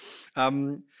spirituality.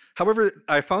 However,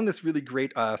 I found this really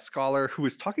great scholar who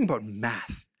was talking about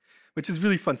math, which is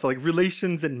really fun. So like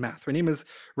relations and math. Her name is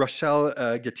Rochelle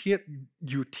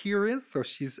Gutierrez. So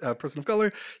she's a person of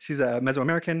color. She's a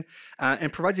Mesoamerican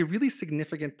and provides a really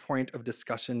significant point of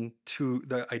discussion to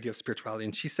the idea of spirituality.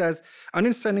 And she says,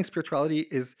 understanding spirituality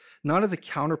is not as a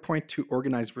counterpoint to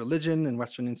organized religion and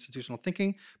Western institutional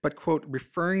thinking, but, quote,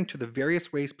 referring to the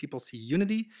various ways people see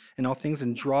unity in all things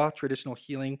and draw traditional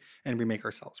healing and remake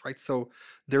ourselves, right? So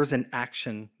there's an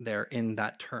action there in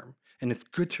that term. And it's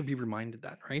good to be reminded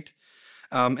that, right?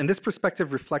 And this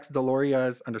perspective reflects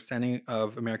Deloria's understanding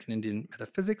of American Indian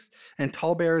metaphysics and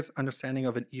Tallbear's understanding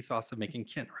of an ethos of making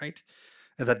kin, right?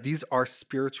 And that these are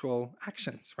spiritual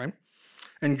actions, right?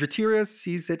 And Gutierrez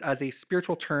sees it as a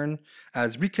spiritual turn,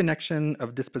 as reconnection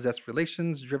of dispossessed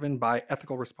relations driven by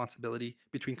ethical responsibility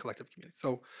between collective communities.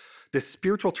 So this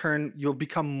spiritual turn, you'll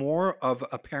become more of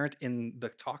apparent in the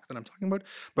talk that I'm talking about.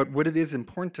 But what it is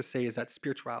important to say is that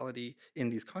spirituality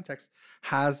in these contexts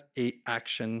has a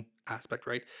action aspect,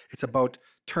 right? It's about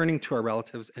turning to our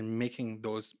relatives and making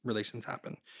those relations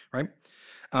happen, right?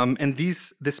 And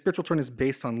this spiritual turn is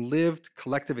based on lived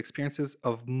collective experiences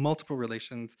of multiple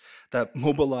relations that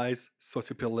mobilize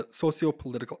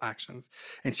socio-political actions.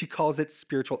 And she calls it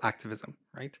spiritual activism,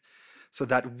 right? So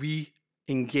that we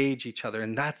engage each other.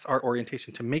 And that's our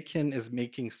orientation. To make kin is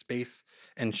making space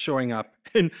and showing up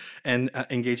and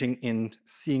engaging in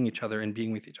seeing each other and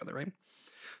being with each other, right?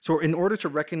 So in order to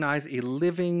recognize a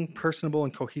living, personable,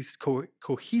 and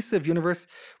cohesive universe,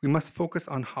 we must focus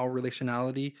on how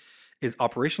relationality is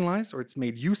operationalized, or it's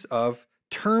made use of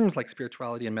terms like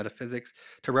spirituality and metaphysics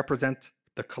to represent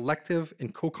the collective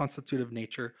and co-constitutive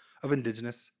nature of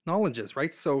Indigenous knowledges,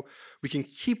 right? So we can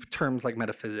keep terms like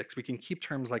metaphysics, we can keep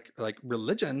terms like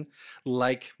religion,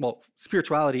 like, well,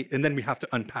 spirituality, and then we have to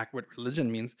unpack what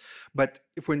religion means. But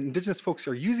if when Indigenous folks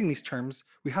are using these terms,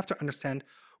 we have to understand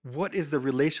what is the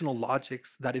relational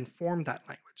logics that inform that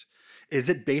language. Is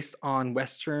it based on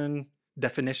Western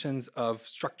definitions of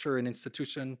structure and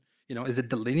institution? You know, is it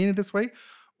delineated this way,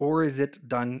 or is it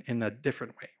done in a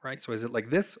different way, right? So is it like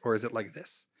this, or is it like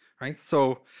this, right?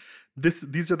 So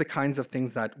these are the kinds of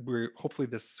things that hopefully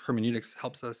this hermeneutics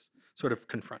helps us sort of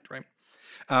confront, right?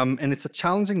 And it's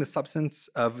challenging the substance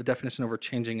of a definition over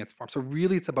changing its form. So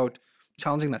really it's about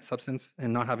challenging that substance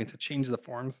and not having to change the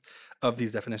forms of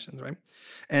these definitions, right?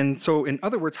 And so in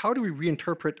other words, how do we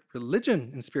reinterpret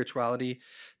religion and spirituality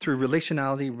through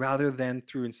relationality rather than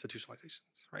through institutionalizations,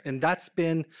 right? And that's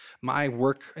been my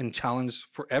work and challenge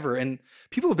forever. And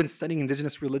people have been studying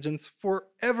Indigenous religions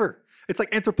forever. It's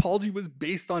like anthropology was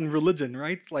based on religion,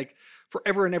 right? It's like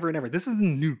forever and ever and ever. This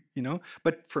isn't new, you know?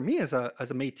 But for me as a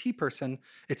Métis person,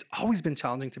 it's always been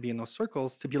challenging to be in those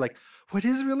circles, to be like, what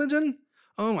is religion?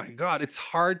 Oh my God, it's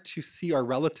hard to see our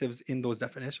relatives in those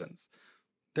definitions.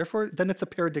 Therefore, then it's a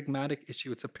paradigmatic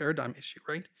issue. It's a paradigm issue,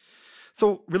 right?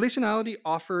 So relationality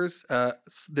offers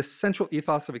this central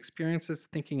ethos of experiences,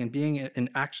 thinking, and being in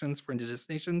actions for Indigenous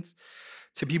nations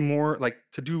to be more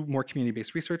to do more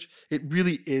community-based research. It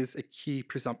really is a key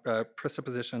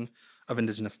presupposition of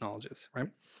Indigenous knowledges, right?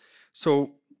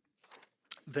 So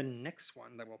the next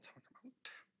one that we'll talk about.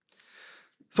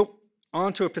 So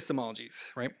on to epistemologies,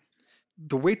 right?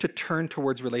 The way to turn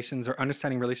towards relations or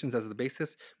understanding relations as the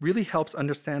basis really helps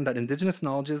understand that Indigenous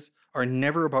knowledges are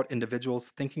never about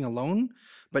individuals thinking alone,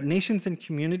 but nations and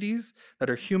communities that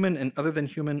are human and other than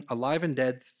human, alive and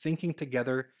dead, thinking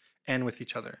together and with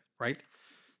each other, right?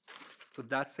 So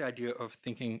that's the idea of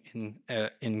thinking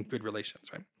in good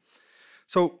relations, right?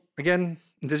 So again,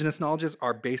 Indigenous knowledges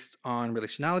are based on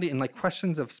relationality, and like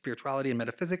questions of spirituality and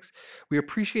metaphysics, we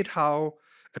appreciate how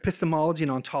epistemology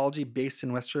and ontology based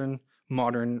in Western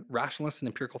modern rationalist and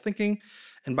empirical thinking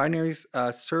and binaries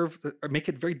make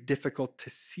it very difficult to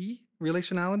see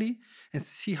relationality and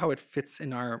see how it fits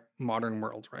in our modern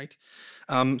world, right?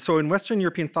 So in Western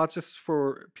European thought, just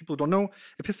for people who don't know,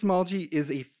 epistemology is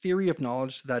a theory of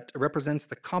knowledge that represents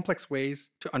the complex ways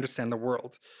to understand the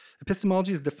world.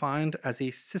 Epistemology is defined as a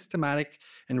systematic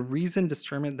and reasoned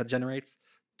discernment that generates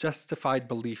justified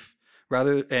belief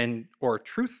or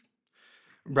truth,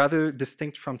 rather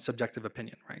distinct from subjective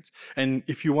opinion, right? And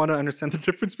if you want to understand the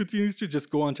difference between these two, just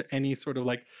go on to any sort of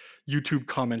like YouTube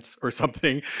comments or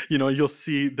something, you know, you'll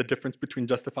see the difference between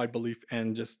justified belief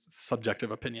and just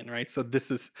subjective opinion, right? So this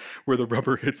is where the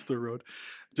rubber hits the road.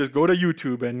 Just go to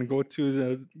YouTube and go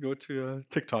to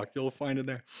TikTok, you'll find it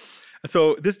there.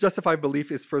 So this justified belief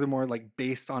is furthermore like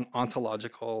based on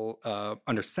ontological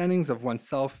understandings of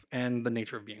oneself and the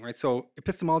nature of being, right? So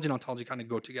epistemology and ontology kind of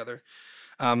go together.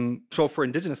 So for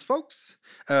Indigenous folks,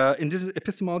 Indigenous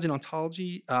epistemology and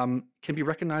ontology can be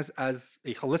recognized as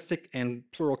a holistic and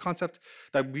plural concept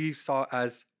that we saw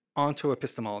as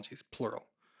onto-epistemologies, plural,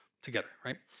 together,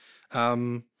 right?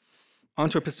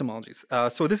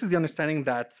 Onto-epistemologies. So this is the understanding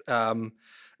that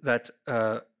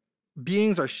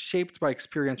beings are shaped by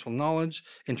experiential knowledge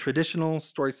in traditional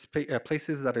storage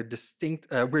places that are distinct,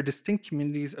 where distinct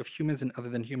communities of humans and other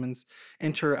than humans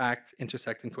interact,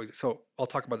 intersect, and coexist. So I'll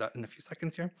talk about that in a few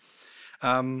seconds here.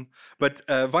 But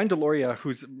Vine Deloria,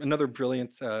 who's another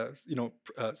brilliant,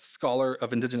 scholar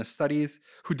of Indigenous studies,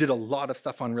 who did a lot of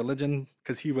stuff on religion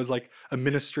because he was like a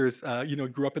minister's,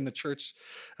 grew up in the church,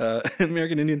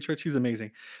 American Indian church. He's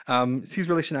amazing. Sees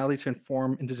relationality to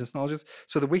inform Indigenous knowledges.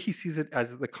 So the way he sees it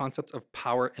as the concept of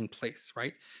power and place,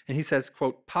 right? And he says,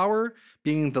 quote, power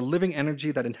being the living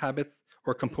energy that inhabits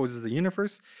or composes the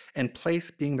universe, and place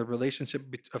being the relationship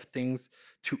of things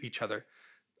to each other.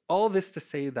 All this to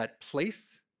say that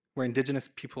place, where Indigenous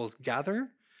peoples gather,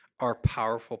 are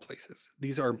powerful places.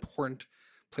 These are important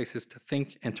places to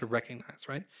think and to recognize,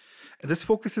 right? This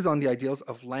focuses on the ideals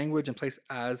of language and place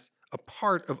as a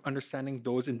part of understanding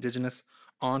those Indigenous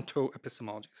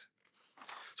onto-epistemologies.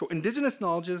 So Indigenous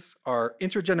knowledges are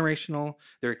intergenerational,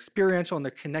 they're experiential, and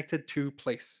they're connected to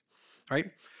place, right?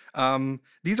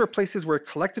 These are places where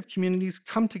collective communities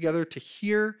come together to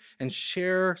hear and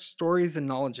share stories and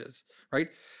knowledges, right?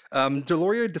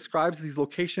 Deloria describes these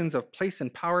locations of place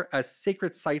and power as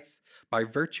sacred sites by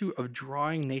virtue of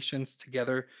drawing nations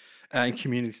together and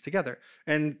communities together.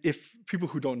 And if people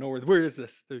who don't know where is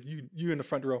this? You in the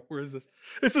front row, where is this?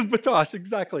 This is Batoche,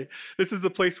 exactly. This is the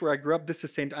place where I grew up. This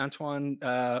is Saint Antoine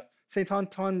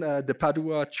de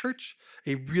Padua Church,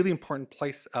 a really important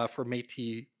place for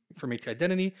Métis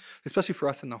identity, especially for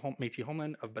us in the Métis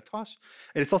homeland of Batoche.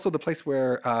 And it's also the place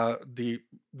where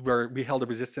we held a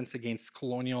resistance against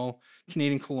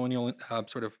Canadian colonial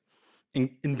sort of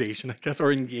invasion, I guess,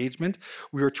 or engagement.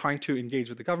 We were trying to engage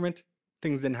with the government.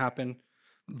 Things didn't happen.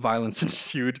 Violence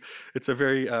ensued. It's a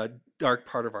very dark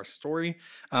part of our story.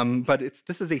 But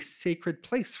this is a sacred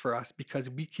place for us because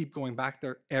we keep going back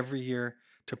there every year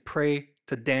to pray,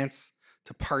 to dance,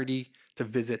 to party, to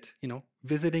visit.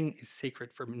 Visiting is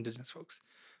sacred for Indigenous folks.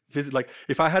 Like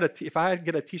if I had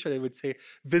get a T-shirt, it would say,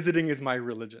 "Visiting is my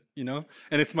religion,"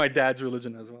 and it's my dad's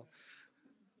religion as well.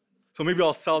 So maybe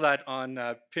I'll sell that on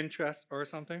Pinterest or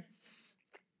something.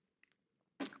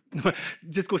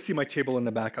 Just go see my table in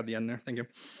the back at the end there. Thank you.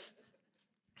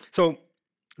 So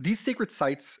these sacred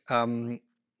sites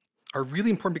are really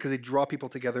important because they draw people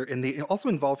together, and they also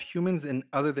involve humans and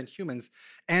other than humans,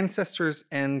 ancestors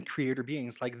and creator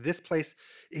beings. Like this place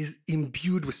is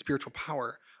imbued with spiritual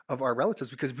power of our relatives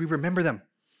because we remember them.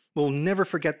 We'll never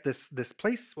forget this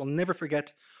place. We'll never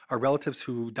forget our relatives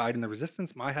who died in the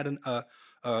resistance. I had a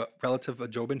relative, a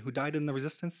Jobin, who died in the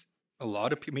resistance. A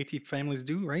lot of Métis families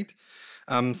do, right?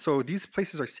 So these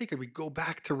places are sacred. We go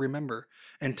back to remember,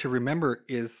 and to remember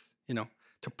is,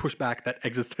 to push back that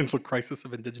existential crisis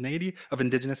of indigeneity, of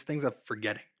Indigenous things, of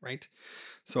forgetting, right?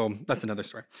 So that's another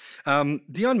story.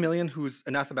 Dion Millian, who's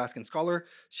an Athabascan scholar,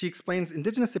 she explains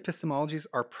Indigenous epistemologies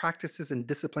are practices and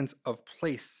disciplines of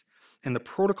place and the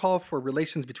protocol for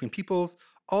relations between peoples,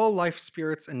 all life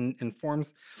spirits and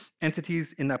forms,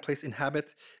 entities in that place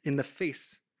inhabit in the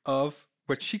face of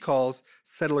what she calls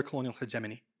settler-colonial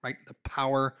hegemony, right? The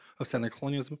power of settler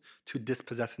colonialism to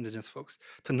dispossess Indigenous folks,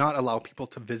 to not allow people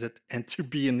to visit and to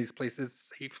be in these places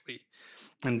safely.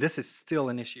 And this is still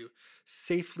an issue.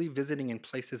 Safely visiting in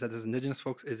places as Indigenous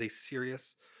folks is a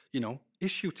serious,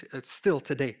 issue still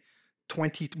today.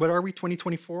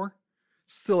 2024?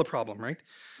 Still a problem, right?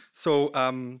 So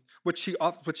what she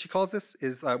calls this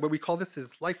is, what we call this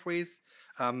is lifeways.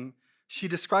 She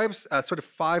describes sort of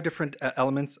 5 different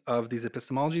elements of these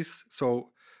epistemologies.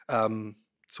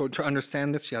 So to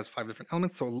understand this, she has 5 different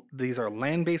elements. So these are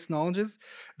land-based knowledges,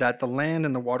 that the land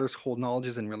and the waters hold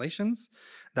knowledges and relations,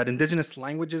 that Indigenous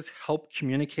languages help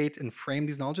communicate and frame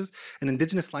these knowledges. And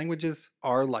Indigenous languages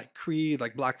are like Cree,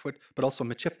 like Blackfoot, but also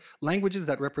Michif, languages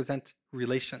that represent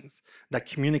relations, that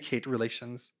communicate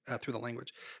relations through the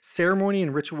language. Ceremony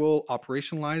and ritual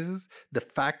operationalizes the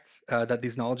fact that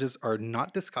these knowledges are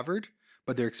not discovered,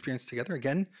 but they're experienced together,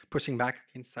 again, pushing back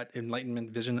against that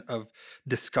Enlightenment vision of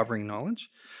discovering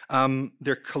knowledge.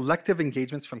 They're collective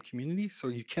engagements from community, so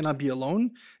you cannot be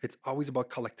alone. It's always about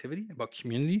collectivity, about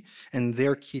community, and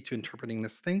they're key to interpreting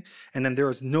this thing. And then there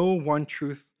is no one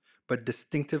truth, but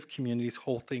distinctive communities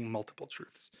holding multiple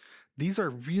truths. These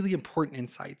are really important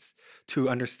insights to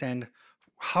understand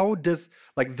how does,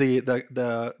 like the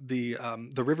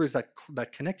rivers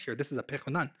that connect here. This is a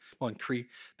Pechonan, well, in Cree.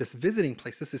 This visiting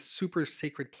place. This is super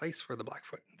sacred place for the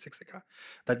Blackfoot in Siksika.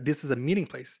 That this is a meeting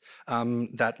place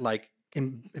that like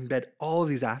embed all of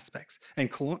these aspects.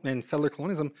 And settler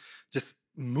colonialism just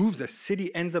moves. A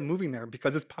city ends up moving there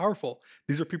because it's powerful.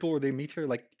 These are people where they meet here,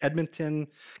 like Edmonton,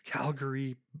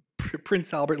 Calgary,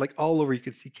 Prince Albert, like all over. You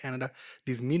can see Canada.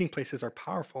 These meeting places are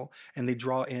powerful, and they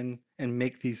draw in and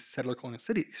make these settler colonial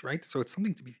cities, right? So it's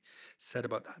something to be said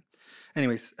about that.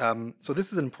 Anyways, so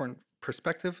this is an important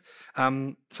perspective.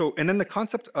 And then the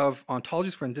concept of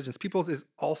ontologies for Indigenous peoples is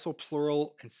also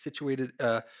plural and situated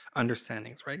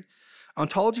understandings, right?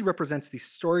 Ontology represents the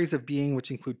stories of being,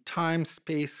 which include time,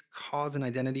 space, cause, and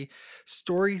identity.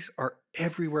 Stories are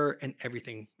everywhere and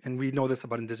everything. And we know this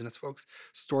about Indigenous folks.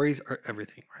 Stories are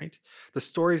everything, right? The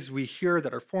stories we hear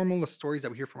that are formal, the stories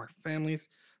that we hear from our families,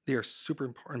 they are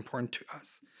super important to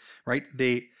us, right?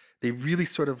 They really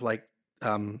sort of like,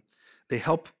 they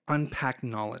help unpack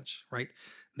knowledge, right?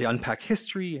 They unpack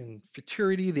history and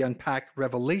futurity. They unpack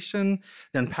revelation.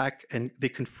 They unpack and they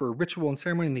confer ritual and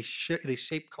ceremony, and they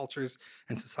shape cultures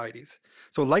and societies.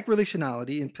 So like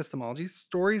relationality in epistemologies,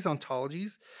 stories,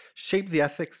 ontologies shape the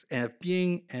ethics of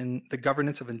being and the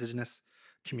governance of Indigenous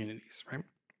communities, right?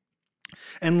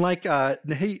 And like, so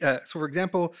for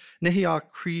example, Nehiyah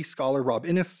Cree scholar Rob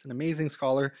Innes, an amazing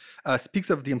scholar, speaks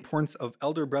of the importance of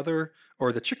elder brother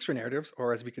or the Chickasaw narratives,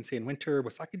 or as we can say in winter,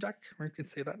 Wasakijak, or we can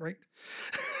say that right.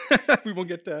 we won't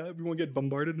get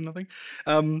bombarded or nothing.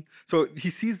 So he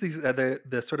sees these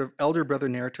the sort of elder brother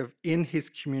narrative in his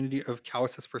community of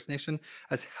Cowessess First Nation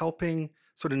as helping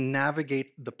sort of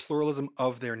navigate the pluralism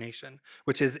of their nation,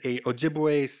 which is a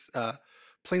Ojibwe,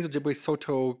 Plains Ojibwe,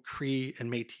 Saulteaux, Cree,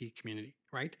 and Métis community,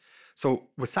 right? So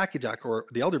Wasakijak, or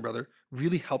the elder brother,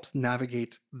 really helps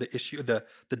navigate the issue, the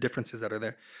differences that are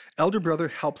there. Elder brother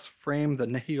helps frame the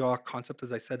Nehiyah concept,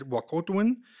 as I said,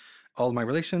 Wakotuin, all my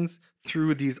relations,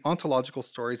 through these ontological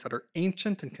stories that are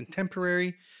ancient and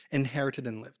contemporary, inherited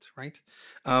and lived, right?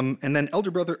 And then elder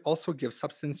brother also gives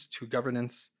substance to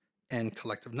governance and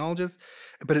collective knowledges,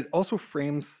 but it also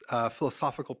frames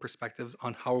philosophical perspectives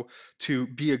on how to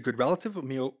be a good relative,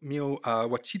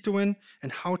 wachituin,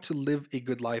 and how to live a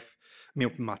good life,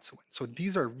 matsuin. So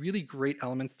these are really great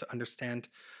elements to understand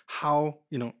how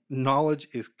knowledge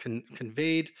is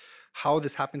conveyed, how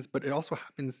this happens, but it also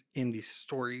happens in these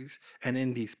stories and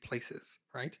in these places,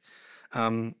 right?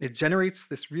 It generates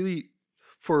this really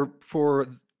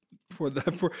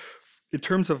in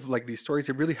terms of like these stories,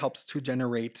 it really helps to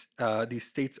generate these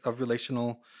states of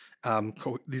relational,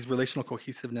 these relational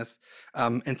cohesiveness,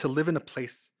 and to live in a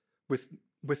place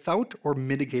without or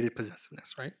mitigated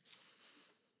possessiveness, right?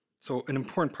 So an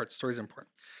important part, stories are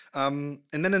important.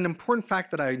 And then an important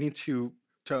fact that I need to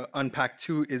unpack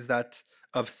too is that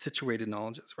of situated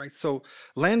knowledges, right? So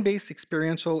land-based,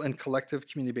 experiential, and collective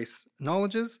community-based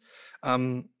knowledges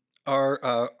are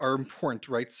important,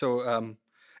 right? So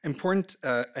important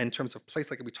in terms of place,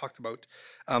 like we talked about,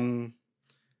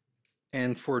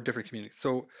 and for different communities.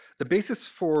 So the basis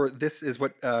for this is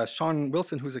what Sean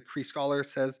Wilson, who's a Cree scholar,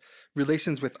 says: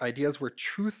 relations with ideas where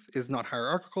truth is not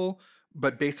hierarchical,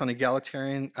 but based on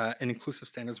egalitarian and inclusive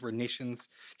standards where nations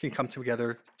can come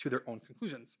together to their own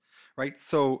conclusions, right?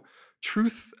 So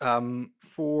truth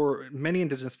for many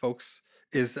Indigenous folks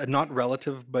is not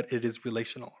relative, but it is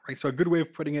relational, right? So a good way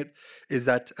of putting it is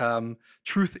that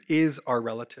truth is our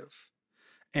relative.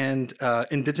 And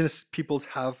Indigenous peoples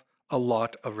have a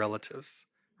lot of relatives,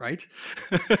 right?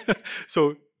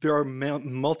 So there are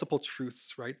multiple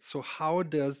truths, right? So how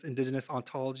does Indigenous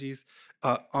ontologies,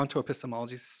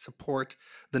 onto-epistemologies support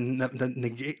the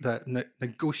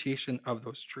negotiation of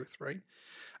those truths, right?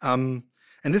 And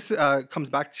this comes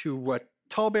back to what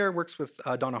Tallbear works with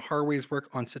Donna Harway's work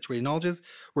on situated knowledges,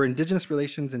 where Indigenous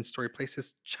relations in story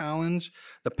places challenge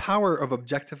the power of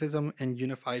objectivism and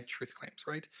unified truth claims,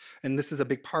 right? And this is a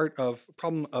big part of the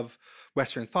problem of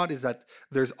Western thought, is that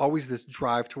there's always this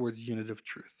drive towards unitive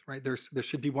truth, right? There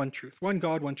should be one truth, one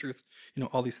God, one truth,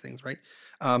 all these things, right?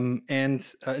 And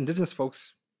Indigenous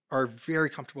folks are very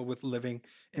comfortable with living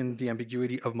in the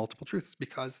ambiguity of multiple truths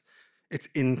because it's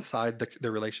inside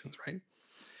the relations, right?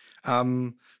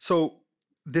 So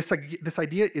this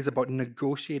idea is about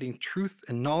negotiating truth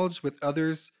and knowledge with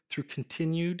others through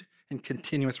continued and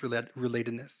continuous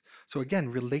relatedness. So again,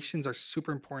 relations are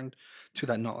super important to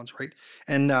that knowledge, right?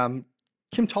 And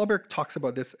Kim Tallberg talks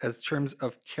about this as terms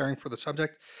of caring for the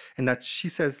subject, and that she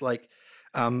says, like,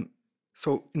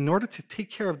 so in order to take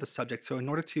care of the subject, so in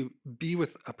order to be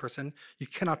with a person, you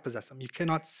cannot possess them, you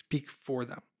cannot speak for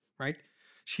them, right?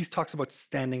 She talks about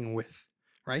standing with,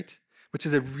 right? Which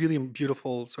is a really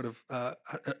beautiful sort of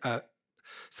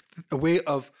a way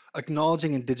of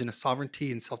acknowledging Indigenous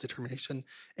sovereignty and self-determination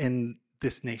in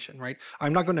this nation, right?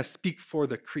 I'm not going to speak for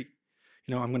the Cree.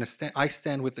 I'm going to stand. I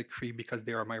stand with the Cree because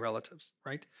they are my relatives,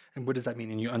 right? And what does that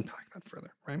mean? And you unpack that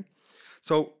further, right?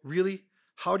 So really,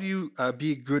 how do you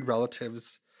be good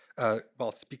relatives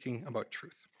while speaking about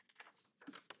truth?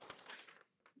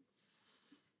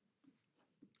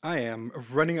 I am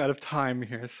running out of time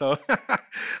here, so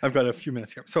I've got a few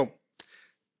minutes here. So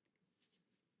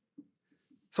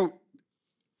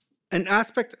an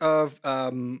aspect of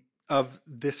of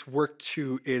this work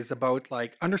too is about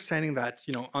like understanding that,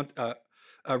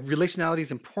 relationality is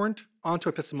important.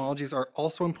 Onto-epistemologies are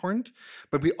also important,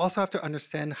 but we also have to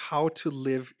understand how to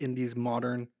live in these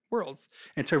modern worlds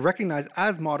and to recognize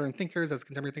as modern thinkers, as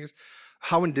contemporary thinkers,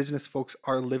 how Indigenous folks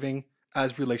are living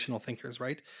as relational thinkers,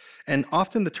 right? And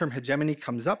often the term hegemony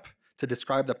comes up to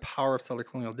describe the power of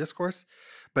settler-colonial discourse,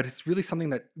 but it's really something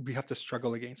that we have to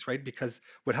struggle against, right? Because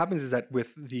what happens is that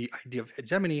with the idea of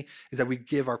hegemony is that we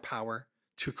give our power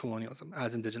to colonialism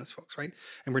as Indigenous folks, right?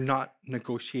 And we're not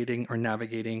negotiating or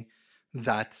navigating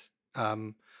that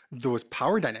those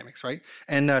power dynamics, right?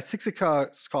 And Siksika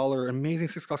scholar, amazing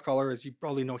Siksika scholar, as you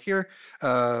probably know here,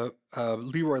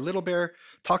 Leroy Littlebear,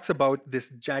 talks about this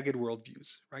jagged worldviews,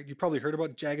 right? You probably heard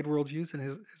about jagged worldviews in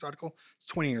his article. It's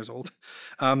 20 years old.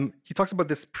 He talks about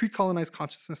this pre-colonized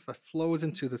consciousness that flows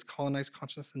into this colonized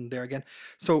consciousness and there again.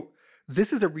 So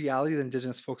this is a reality that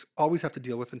Indigenous folks always have to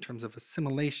deal with in terms of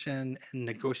assimilation and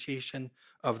negotiation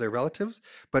of their relatives.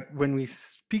 But when we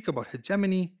speak about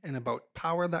hegemony and about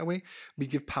power that way, we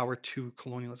give power to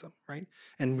colonialism, right?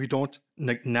 And we don't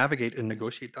navigate and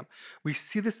negotiate them. We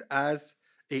see this as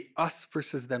a us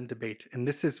versus them debate. And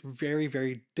this is very,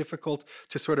 very difficult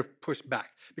to sort of push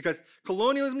back because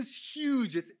colonialism is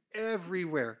huge. It's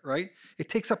everywhere, right? It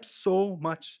takes up so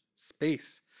much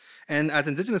space. And as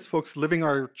Indigenous folks living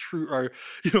our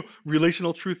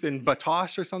relational truth in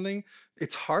Batosh or something,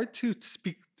 it's hard to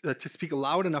speak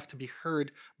loud enough to be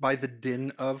heard by the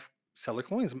din of settler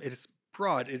colonialism. It is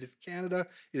broad. It is Canada.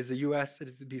 It is the U.S. It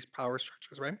is these power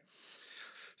structures, right?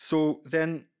 So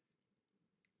then,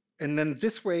 and then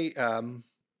this way,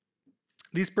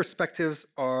 these perspectives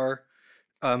are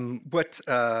what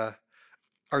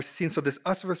are seen. So this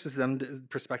us versus them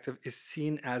perspective is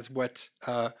seen as what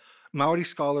Maori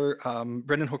scholar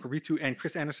Brendan Hokuritu and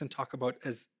Chris Anderson talk about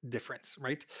as difference,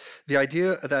 right? The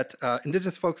idea that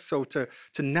Indigenous folks, so to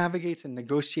navigate and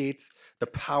negotiate the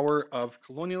power of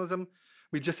colonialism,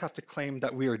 we just have to claim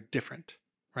that we are different,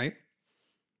 right?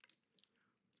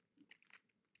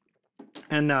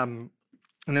 And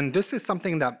then this is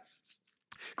something that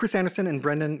Chris and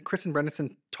Brendan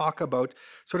talk about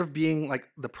sort of being like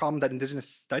the problem that Indigenous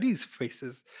studies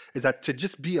faces is that to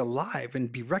just be alive and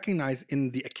be recognized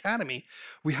in the academy,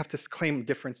 we have to claim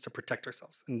difference to protect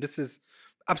ourselves. And this is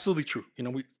absolutely true.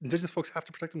 Indigenous folks have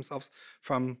to protect themselves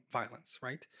from violence,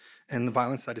 right? And the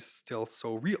violence that is still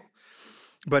so real.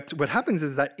 But what happens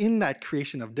is that in that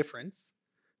creation of difference,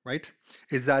 right,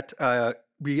 is that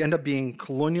we end up being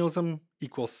colonialism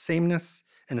equals sameness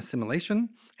and assimilation,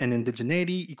 and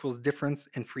indigeneity equals difference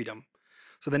and freedom.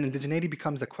 So then indigeneity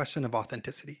becomes a question of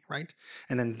authenticity, right?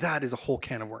 And then that is a whole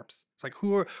can of worms. It's like,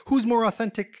 who's more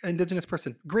authentic Indigenous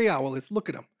person? Gray Owl is, look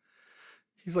at him.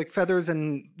 He's like feathers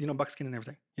and, buckskin and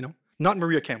everything, Not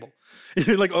Maria Campbell.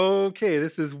 You're like, okay,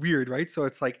 this is weird, right? So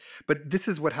it's like, but this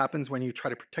is what happens when you try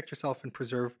to protect yourself and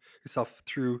preserve yourself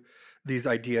through these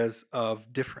ideas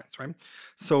of difference, right?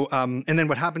 So, and then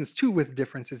what happens too with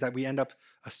difference is that we end up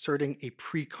asserting a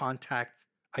pre-contact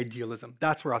idealism.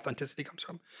 That's where authenticity comes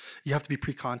from. You have to be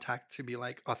pre-contact to be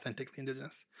like authentically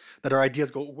Indigenous. That our ideas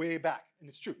go way back, and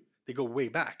it's true, they go way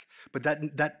back, but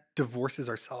that divorces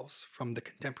ourselves from the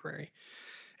contemporary.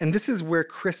 And this is where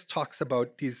Chris talks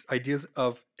about these ideas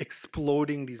of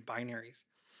exploding these binaries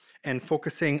and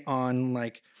focusing on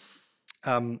like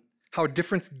how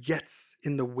difference gets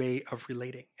in the way of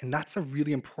relating. And that's a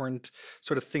really important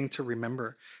sort of thing to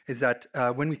remember, is that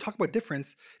when we talk about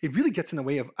difference, it really gets in the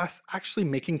way of us actually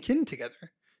making kin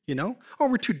together, Oh,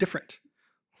 we're too different.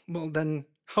 Well, then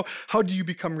how do you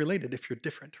become related if you're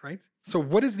different, right? So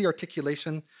what is the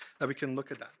articulation that we can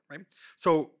look at that, right?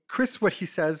 So Chris, what he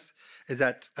says is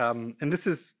that, and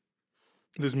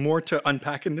there's more to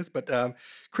unpack in this, but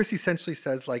Chris essentially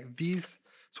says like these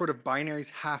sort of binaries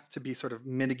have to be sort of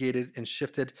mitigated and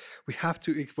shifted. We have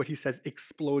to, what he says,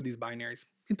 explode these binaries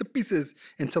into pieces,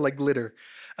 into like glitter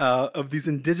of these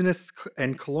Indigenous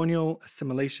and colonial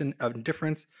assimilation of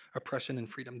difference, oppression, and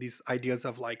freedom. These ideas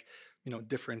of like,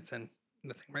 difference and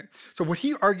nothing, right? So what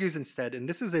he argues instead, and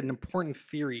this is an important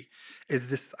theory, is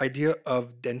this idea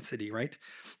of density, right?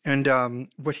 And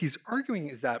what he's arguing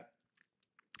is that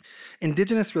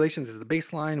Indigenous relations is the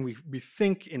baseline. We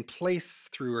think in place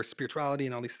through our spirituality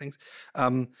and all these things.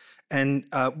 And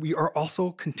we are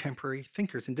also contemporary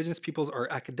thinkers. Indigenous peoples are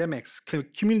academics.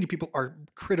 Community people are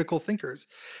critical thinkers.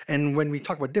 And when we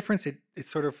talk about difference, it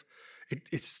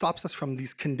stops us from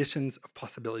these conditions of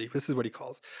possibility. This is what he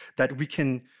calls, that we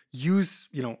can use,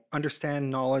 understand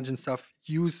knowledge and stuff,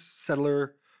 use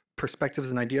settler perspectives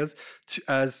and ideas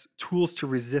as tools to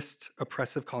resist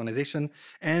oppressive colonization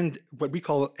and what we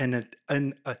call an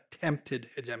attempted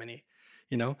hegemony.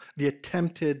 you know, the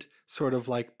attempted sort of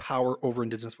like power over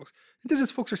Indigenous folks.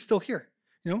 Indigenous folks are still here,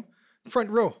 you know,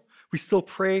 front row. We still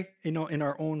pray, you know, in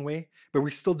our own way, but we're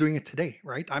still doing it today,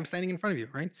 right? I'm standing in front of you,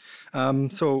 right?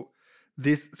 So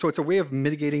it's a way of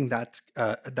mitigating that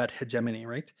that hegemony,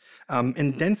 right?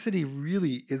 And density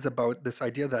really is about this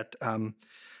idea that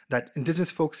that Indigenous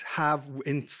folks have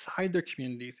inside their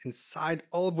communities, inside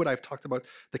all of what I've talked about,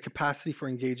 the capacity for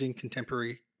engaging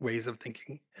contemporary ways of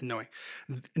thinking and knowing.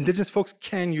 Indigenous folks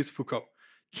can use Foucault,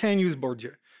 can use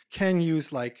Bourdieu, can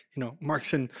use, like, you know,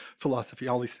 Marxian philosophy,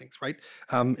 all these things, right?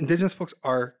 Indigenous folks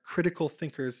are critical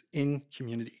thinkers in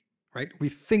community, right? We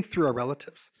think through our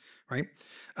relatives, right?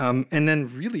 And then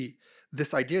really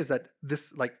this idea is that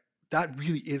this, like, that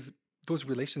really is, those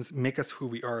relations make us who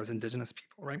we are as Indigenous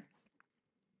people, right?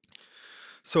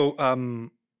 So,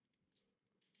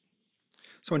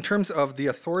 so in terms of the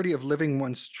authority of living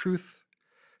one's truth,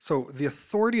 so the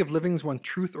authority of living one's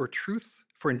truth or truths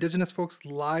for Indigenous folks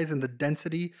lies in the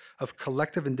density of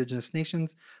collective Indigenous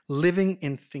nations living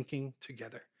and thinking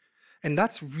together. And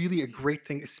that's really a great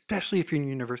thing, especially if you're in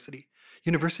university.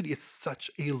 University is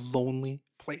such a lonely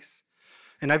place.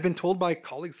 And I've been told by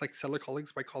colleagues, like settler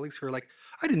colleagues, by colleagues who are like,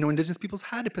 I didn't know Indigenous peoples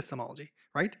had epistemology,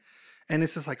 right? And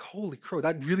it's just like, holy crow,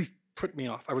 that really put me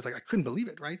off. I was like, I couldn't believe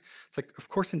it, right? It's like, of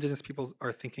course, Indigenous peoples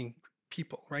are thinking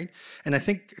people, right? And I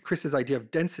think Chris's idea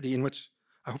of density, in which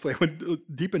hopefully I went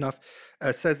deep enough,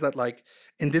 says that, like,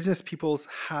 Indigenous peoples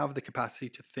have the capacity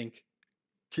to think,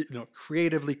 you know,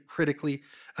 creatively, critically,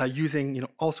 using, you know,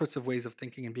 all sorts of ways of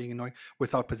thinking and being annoying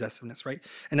without possessiveness, right?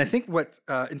 And I think what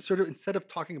instead of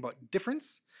talking about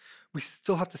difference, we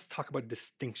still have to talk about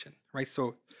distinction, right?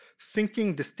 So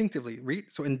thinking distinctively, right?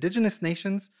 So Indigenous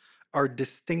nations are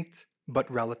distinct but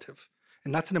relative,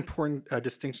 and that's an important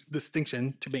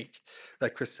distinction to make,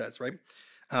 like Chris says, right?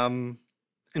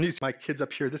 And you see my kids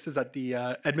up here. This is at the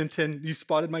Edmonton. You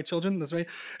spotted my children, that's right.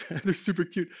 They're super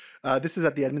cute. This is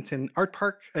at the Edmonton Art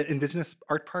Park, Indigenous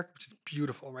Art Park, which is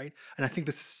beautiful, right? And I think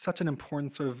this is such an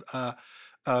important sort of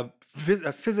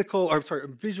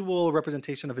visual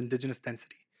representation of Indigenous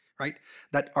density, right?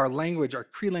 That our language, our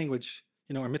Cree language,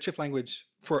 you know, our Michif language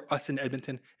for us in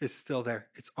Edmonton is still there.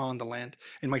 It's on the land,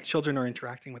 and my children are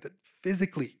interacting with it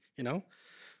physically, you know.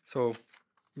 So,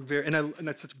 and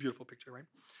that's such a beautiful picture, right?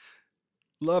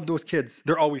 Love those kids.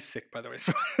 They're always sick, by the way.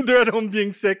 So they're at home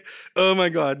being sick. Oh my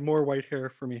God, more white hair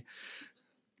for me.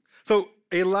 So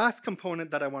a last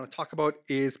component that I want to talk about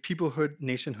is peoplehood,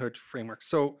 nationhood framework.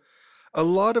 So a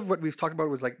lot of what we've talked about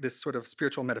was like this sort of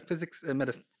spiritual metaphysics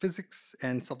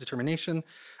and self-determination.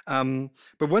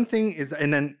 But one thing is,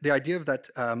 and then the idea of that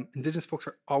Indigenous folks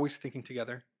are always thinking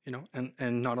together, you know,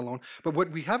 and not alone. But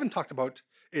what we haven't talked about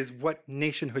is what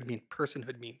nationhood means,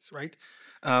 personhood means, right?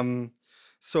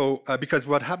 Because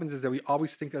what happens is that we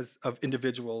always think of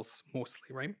individuals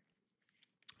mostly, right?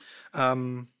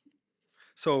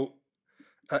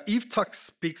 Eve Tuck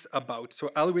speaks about, so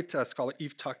Inuit scholar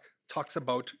Eve Tuck talks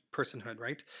about personhood,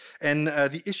 right? And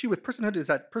the issue with personhood is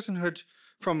that personhood,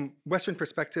 from Western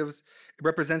perspectives,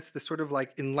 represents this sort of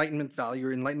like Enlightenment value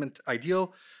or Enlightenment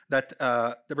ideal that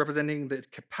they're representing the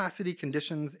capacity,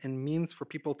 conditions, and means for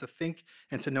people to think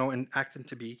and to know and act and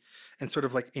to be, and sort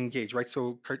of like engage, right?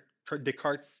 So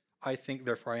Descartes' I think,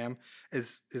 therefore I am,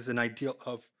 is an ideal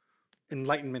of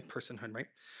Enlightenment personhood, right?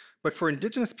 But for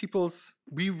Indigenous peoples,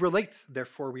 we relate,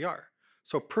 therefore we are.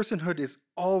 So personhood is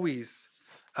always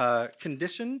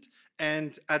conditioned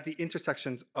and at the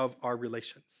intersections of our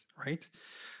relations, right?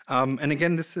 And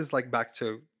again, this is like back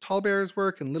to Tall Bear's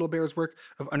work and Little Bear's work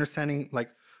of understanding,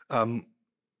 like,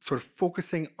 sort of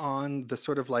focusing on the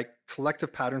sort of like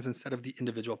collective patterns instead of the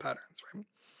individual patterns, right?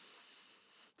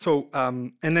 So,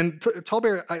 and then Tall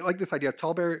Bear, I like this idea.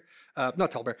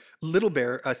 Little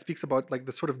Bear speaks about like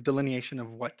the sort of delineation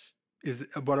of what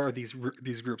are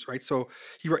these groups, right? So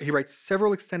he writes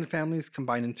several extended families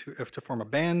combine to form a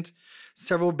band.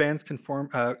 Several bands can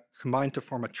combine to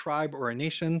form a tribe or a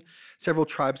nation. Several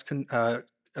tribes can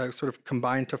sort of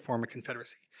combine to form a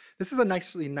confederacy. This is a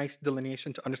nice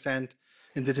delineation to understand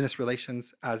Indigenous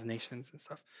relations as nations and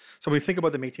stuff. So when we think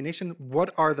about the Métis Nation,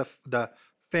 what are the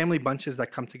family bunches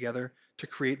that come together to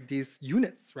create these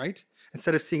units, right?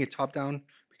 Instead of seeing it top down,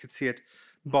 we could see it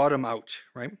bottom out,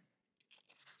 right?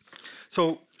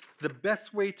 So the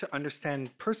best way to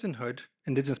understand personhood,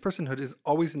 Indigenous personhood, is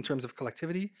always in terms of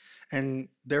collectivity, and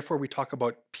therefore we talk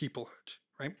about peoplehood,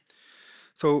 right?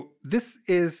 So this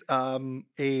is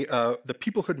the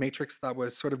peoplehood matrix that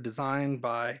was sort of designed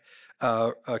by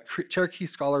Cherokee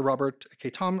scholar Robert K.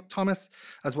 Thomas,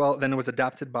 as well. Then it was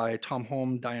adapted by Tom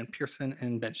Holm, Diane Pearson,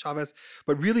 and Ben Chavez.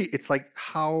 But really, it's like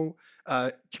how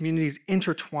communities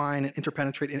intertwine and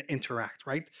interpenetrate and interact,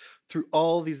 right? Through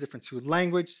all these different, through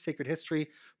language, sacred history,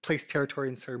 place, territory,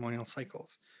 and ceremonial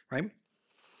cycles, right?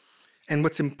 And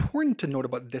what's important to note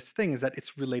about this thing is that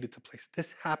it's related to place.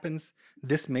 This happens,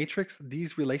 this matrix,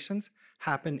 these relations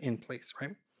happen in place,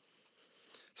 right?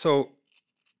 So,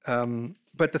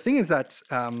 but the thing is that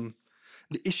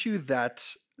the issue that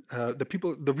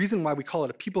the reason why we call it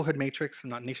a peoplehood matrix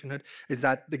and not nationhood is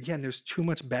that, again, there's too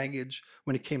much baggage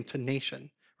when it came to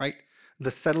nation, right? The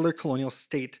settler-colonial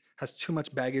state has too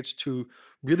much baggage to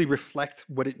really reflect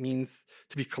what it means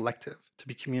to be collective, to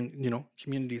be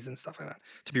communities and stuff like that,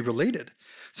 to be related.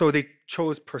 So they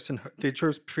chose personhood, they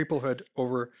chose peoplehood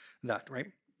over that, right?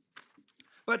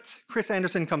 But Chris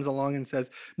Anderson comes along and says,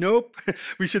 nope,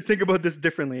 we should think about this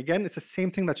differently. Again, it's the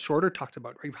same thing that Shorter talked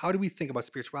about, right? How do we think about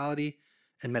spirituality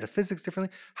and metaphysics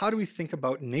differently? How do we think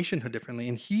about nationhood differently?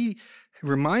 And he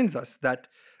reminds us that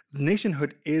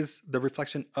nationhood is the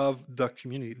reflection of the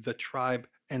community, the tribe,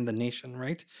 and the nation,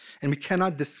 right? And we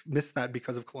cannot dismiss that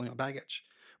because of colonial baggage.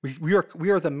 We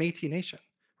are the Métis nation,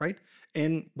 right?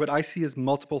 And what I see is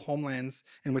multiple homelands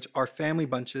in which our family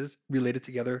bunches related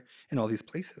together in all these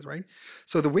places, right?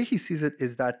 So the way he sees it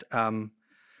is that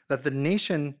that the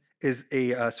nation is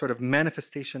a sort of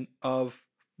manifestation of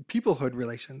peoplehood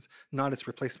relations, not its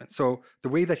replacement. So the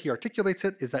way that he articulates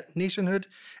it is that nationhood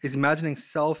is imagining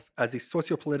self as a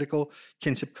socio-political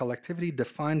kinship collectivity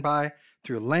defined by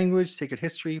through language, sacred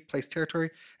history, place, territory,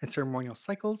 and ceremonial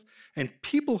cycles. And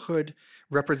peoplehood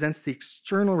represents the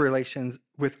external relations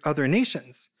with other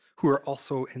nations who are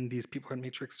also in these peoplehood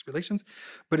matrix relations,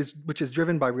 but which is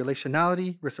driven by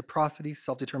relationality, reciprocity,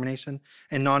 self-determination,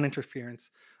 and non-interference,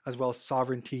 as well as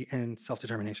sovereignty and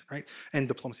self-determination, right? And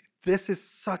diplomacy. This is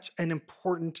such an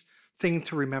important thing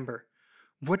to remember.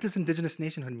 What does Indigenous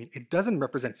nationhood mean? It doesn't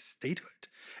represent statehood.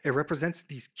 It represents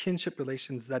these kinship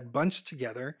relations that bunch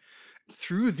together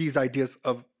through these ideas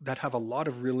of that have a lot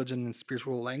of religion and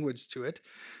spiritual language to it,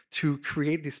 to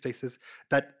create these spaces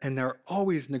that, and they're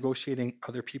always negotiating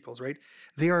other peoples, right?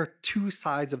 They are two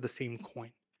sides of the same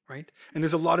coin, right? And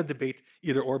there's a lot of debate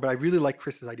either or, but I really like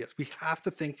Chris's ideas. We have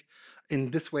to think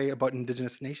in this way about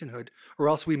Indigenous nationhood, or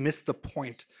else we miss the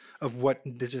point of what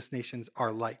Indigenous nations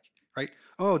are like, right?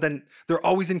 Oh, then they're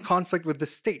always in conflict with the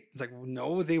state. It's like, well,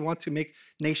 no, they want to make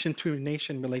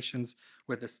nation-to-nation relations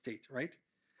with the state, right?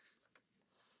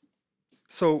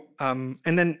 So, and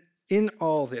then in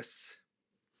all this,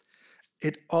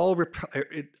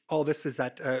 all this is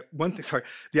that one thing. Sorry,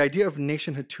 the idea of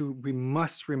nationhood too. We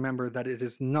must remember that it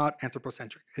is not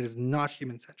anthropocentric. It is not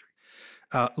human-centric.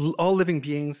 All living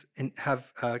beings have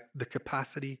the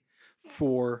capacity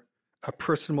for a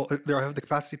personal. They have the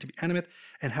capacity to be animate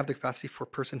and have the capacity for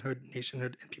personhood,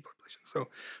 nationhood, and people relations. So,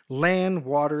 land,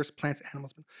 waters, plants,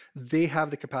 animals, they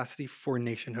have the capacity for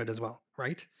nationhood as well,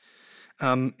 right?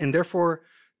 And therefore,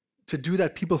 to do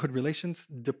that peoplehood relations,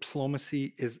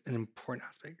 diplomacy is an important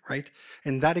aspect, right?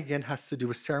 And that again has to do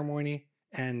with ceremony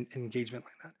and engagement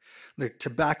like that. Like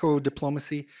tobacco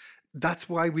diplomacy, that's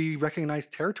why we recognize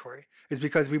territory, is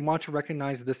because we want to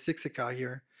recognize the Siksika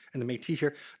here and the Métis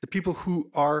here, the people who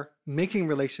are making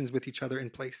relations with each other in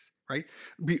place, right?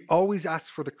 We always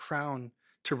ask for the crown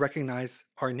to recognize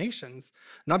our nations,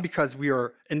 not because we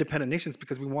are independent nations,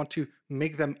 because we want to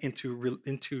make them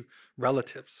into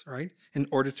relatives, right? In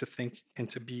order to think and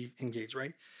to be engaged,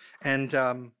 right? And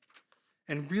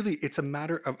really, it's a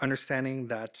matter of understanding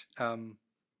that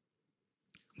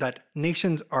that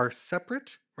nations are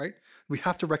separate, right? We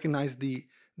have to recognize the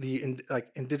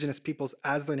indigenous peoples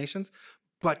as their nations,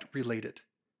 but related,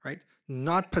 right?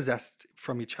 Not possessed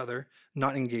from each other,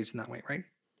 not engaged in that way, right?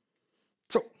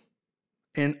 So,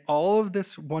 in all of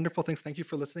this wonderful things, thank you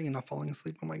for listening and not falling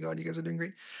asleep. Oh my God, you guys are doing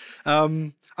great.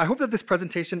 I hope that this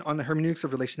presentation on the hermeneutics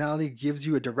of relationality gives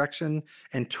you a direction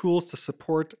and tools to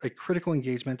support a critical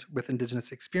engagement with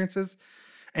Indigenous experiences,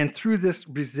 and through this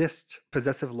resist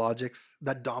possessive logics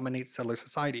that dominate settler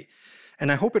society.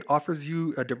 And I hope it offers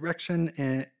you a direction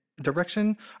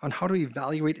on how to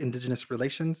evaluate Indigenous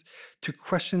relations, to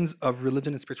questions of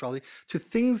religion and spirituality, to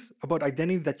things about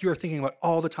identity that you're thinking about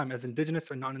all the time as Indigenous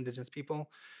or non-Indigenous people.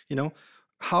 You know,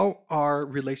 how are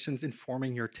relations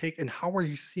informing your take, and how are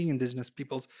you seeing Indigenous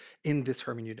peoples in this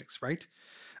hermeneutics, right?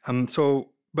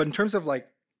 But in terms of like,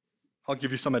 I'll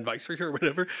give you some advice here or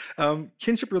whatever.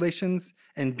 Kinship relations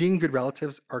and being good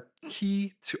relatives are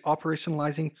key to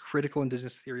operationalizing critical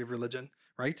Indigenous theory of religion,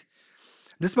 right?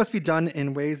 This must be done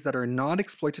in ways that are not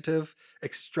exploitative,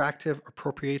 extractive,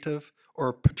 appropriative,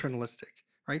 or paternalistic,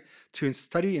 right? To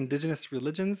study Indigenous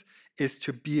religions is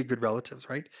to be a good relatives,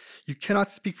 right? You cannot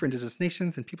speak for Indigenous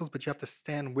nations and peoples, but you have to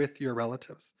stand with your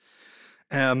relatives.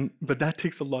 But that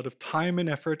takes a lot of time and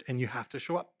effort, and you have to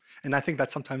show up. And I think that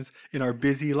sometimes in our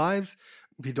busy lives,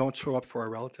 we don't show up for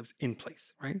our relatives in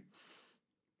place, right?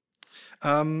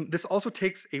 This also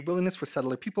takes a willingness for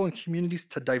settler people and communities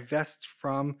to divest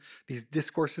from these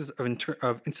discourses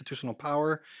of institutional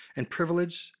power and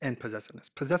privilege and possessiveness.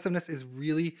 Possessiveness is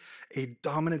really a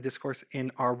dominant discourse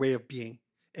in our way of being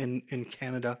in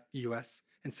Canada, US,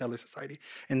 and settler society.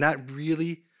 And that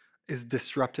really is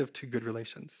disruptive to good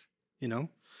relations, you know?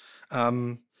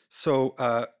 So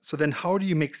then how do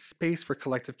you make space for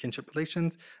collective kinship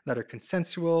relations that are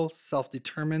consensual,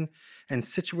 self-determined, and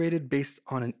situated based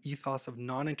on an ethos of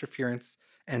non-interference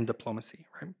and diplomacy,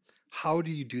 right? How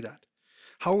do you do that?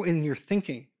 How in your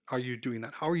thinking are you doing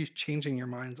that? How are you changing your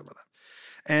minds about that?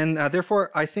 And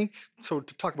therefore, I think, so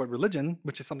to talk about religion,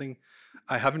 which is something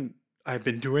I've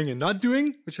been doing and not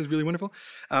doing, which is really wonderful.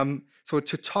 So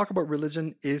to talk about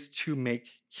religion is to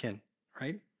make kin,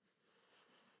 right?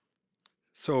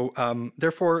 So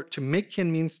therefore, to make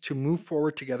kin means to move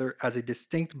forward together as a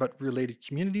distinct but related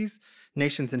communities,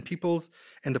 nations, and peoples,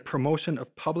 and the promotion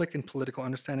of public and political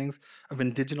understandings of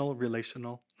indigenous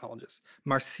relational knowledges.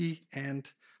 Merci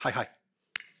and hi.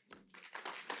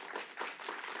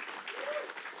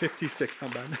 56,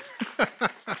 not bad.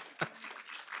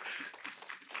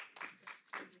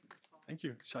 Thank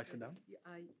you. Shall I sit down?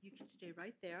 You can stay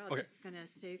right there. I'm just going to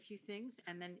say a few things,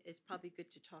 and then it's probably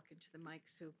good to talk into the mic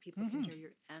so people can hear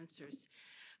your answers.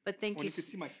 But thank you. You could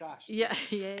see my sash. Yeah,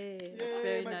 yay. That's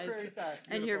very nice. Sash,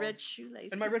 and your red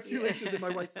shoelaces. And my red shoelaces and my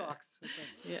white socks.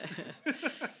 Yeah.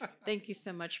 Thank you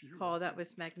so much, Paul. That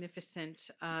was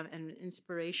magnificent and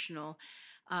inspirational.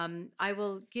 I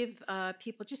will give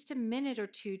people just a minute or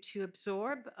two to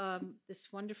absorb this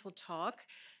wonderful talk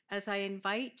as I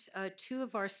invite two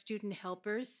of our student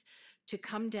helpers to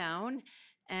come down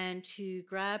and to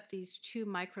grab these two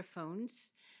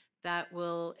microphones that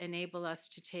will enable us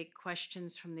to take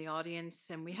questions from the audience.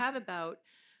 And we have about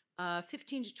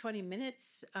 15 to 20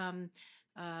 minutes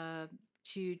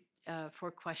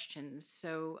for questions.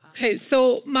 So okay,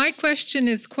 so my question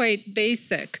is quite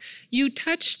basic. You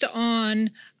touched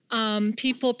on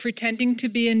people pretending to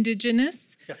be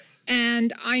Indigenous. Yes.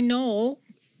 And I know,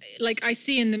 like I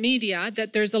see in the media,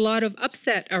 that there's a lot of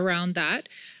upset around that.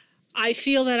 I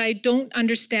feel that I don't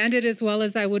understand it as well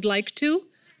as I would like to.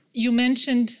 You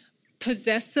mentioned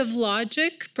possessive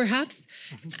logic, perhaps,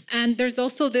 and there's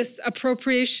also this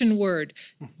appropriation word.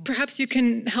 Perhaps you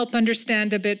can help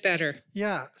understand a bit better.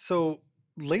 Yeah, so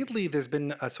lately there's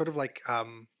been a sort of like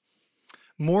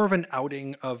more of an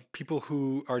outing of people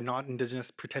who are not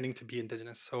Indigenous pretending to be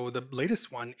Indigenous. So the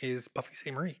latest one is Buffy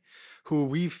St. Marie, who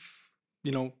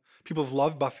people have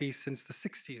loved Buffy since the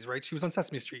 60s, right? She was on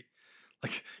Sesame Street,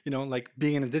 like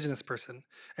being an Indigenous person.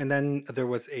 And then there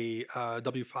was a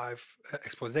W5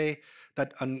 expose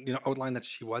that outlined that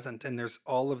she wasn't. And there's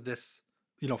all of this,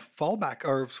 fallback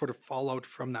or sort of fallout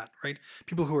from that, right?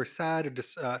 People who are sad or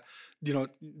just,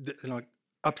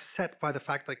 upset by the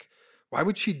fact, like, why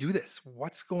would she do this?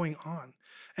 What's going on?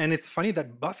 And it's funny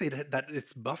that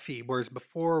it's Buffy, whereas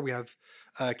before we have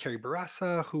Carrie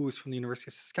Barassa, who is from the University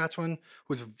of Saskatchewan, who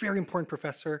was a very important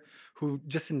professor who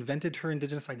just invented her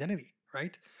Indigenous identity,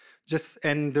 right?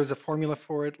 And there's a formula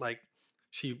for it, like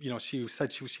she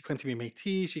said she claimed to be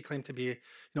Métis, she claimed to be,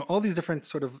 all these different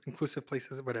sort of inclusive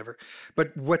places, whatever.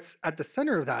 But what's at the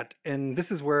center of that, and this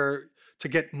is where to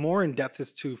get more in depth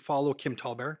is to follow Kim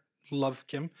Tallbear. Love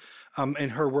Kim,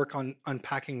 and her work on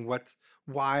unpacking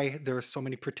why there are so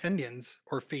many pretendians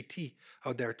or feti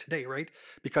out there today, right?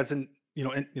 Because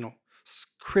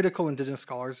critical Indigenous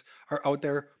scholars are out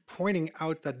there pointing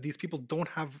out that these people don't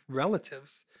have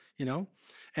relatives,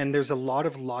 and there's a lot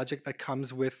of logic that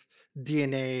comes with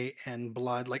DNA and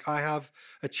blood. Like I have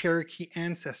a Cherokee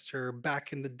ancestor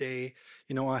back in the day,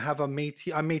 I have a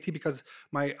Métis. I'm Métis because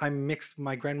I'm mixed.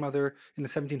 My grandmother in the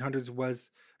 1700s was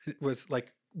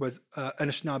an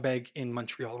Anishinaabe in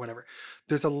Montreal, whatever.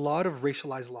 There's a lot of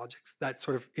racialized logics that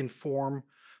sort of inform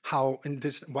how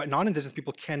non-Indigenous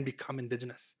people can become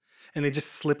Indigenous. And they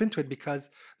just slip into it because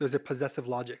there's a possessive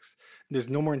logics. There's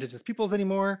no more Indigenous peoples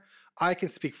anymore. I can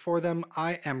speak for them.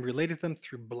 I am related to them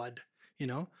through blood,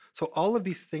 So all of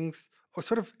these things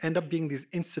sort of end up being these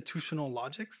institutional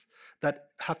logics that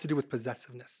have to do with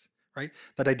possessiveness. Right?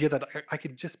 That idea that I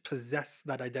could just possess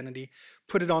that identity,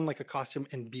 put it on like a costume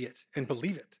and be it and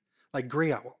believe it. Like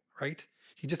Grey Owl, right?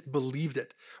 He just believed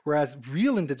it. Whereas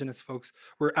real Indigenous folks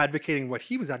were advocating what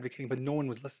he was advocating, but no one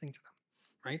was listening to them,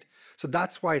 right? So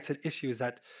that's why it's an issue, is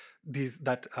that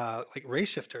like race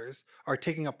shifters are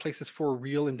taking up places for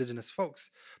real Indigenous folks.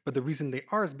 But the reason they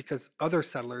are is because other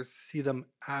settlers see them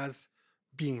as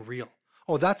being real.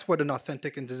 Oh, that's what an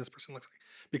authentic Indigenous person looks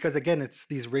like. Because again, it's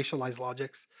these racialized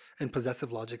logics and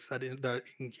possessive logics that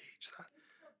engage that.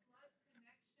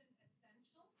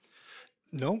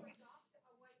 No.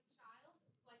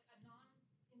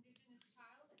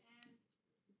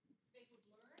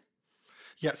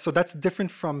 Yeah, so that's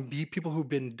different from people who've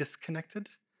been disconnected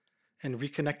and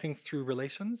reconnecting through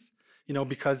relations,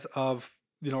 because of,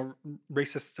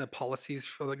 racist policies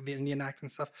for like the Indian Act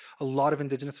and stuff. A lot of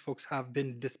Indigenous folks have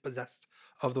been dispossessed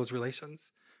of those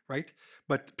relations, right?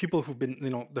 But people who've been,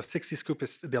 the 60 scoop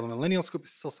the millennial scoop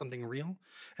is still something real.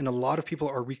 And a lot of people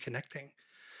are reconnecting.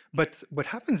 But what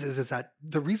happens is that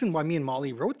the reason why me and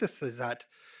Molly wrote this is that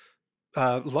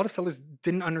a lot of settlers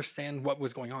didn't understand what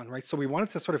was going on, right? So we wanted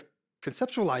to sort of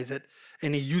conceptualize it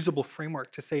in a usable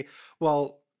framework to say,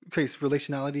 well, okay, so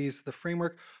relationality is the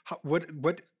framework.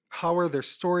 How are their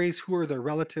stories? Who are their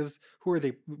relatives? Who are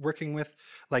they working with?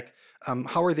 Like,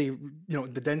 how are they,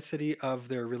 the density of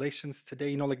their relations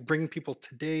today? Like bringing people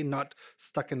today, not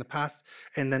stuck in the past,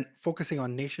 and then focusing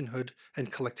on nationhood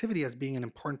and collectivity as being an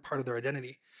important part of their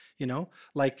identity.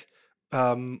 Like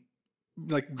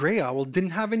Gray Owl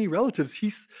didn't have any relatives.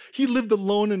 He lived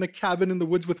alone in a cabin in the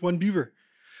woods with one beaver.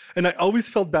 And I always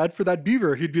felt bad for that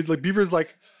beaver. He'd be like, Beaver's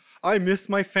like, I miss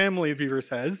my family, Beaver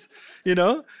says,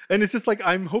 And it's just like,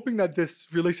 I'm hoping that this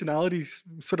relationality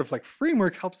sort of like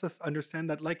framework helps us understand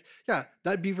that, like, yeah,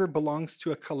 that beaver belongs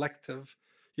to a collective,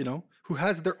 who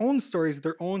has their own stories,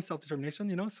 their own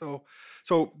self-determination, So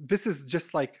this is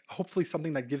just like, hopefully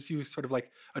something that gives you sort of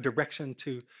like a direction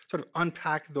to sort of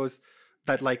unpack those,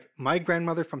 that like my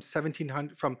grandmother from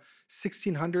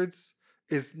 1600s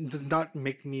does not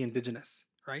make me Indigenous.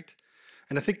 Right?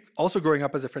 And I think also growing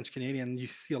up as a French Canadian, you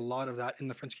see a lot of that in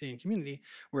the French Canadian community,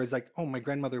 where it's like, oh, my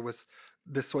grandmother was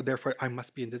this, so therefore I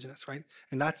must be Indigenous, right?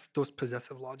 And that's those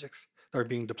possessive logics that are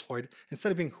being deployed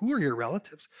instead of being, who are your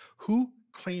relatives? Who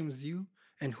claims you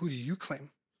and who do you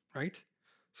claim, right?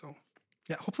 So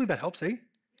yeah, hopefully that helps, eh?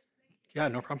 Yeah,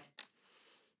 no problem.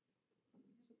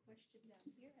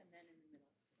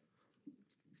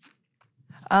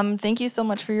 Thank you so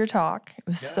much for your talk. It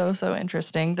was so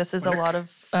interesting. This is a lot of,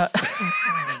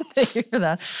 thank you for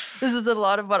that. This is a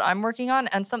lot of what I'm working on.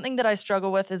 And something that I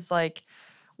struggle with is like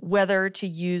whether to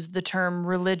use the term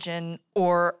religion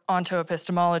or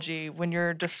ontoepistemology when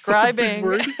you're describing.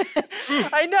 Such a big word.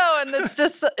 I know, and it's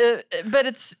just, but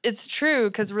it's true,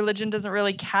 because religion doesn't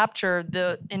really capture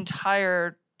the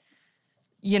entire,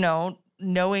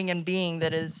 knowing and being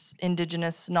that is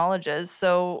Indigenous knowledges.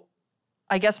 So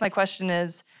I guess my question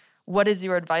is, what is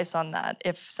your advice on that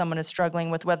if someone is struggling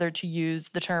with whether to use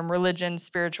the term religion,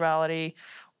 spirituality,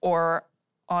 or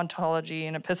ontology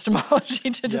and epistemology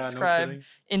to describe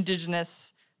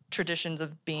Indigenous traditions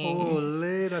of being?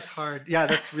 Holy, that's hard. Yeah,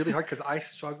 that's really hard, because I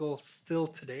struggle still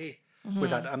today with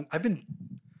that. I've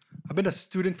been a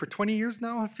student for 20 years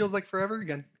now. It feels like forever.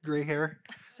 Again, gray hair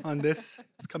on this.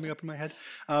 It's coming up in my head.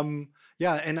 And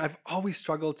I've always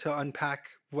struggled to unpack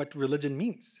what religion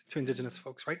means to Indigenous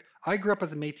folks, right? I grew up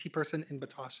as a Métis person in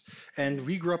Batoche, and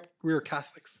we were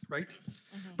Catholics, right?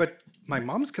 But my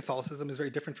mom's Catholicism is very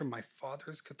different from my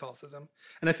father's Catholicism.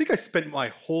 And I think I spent my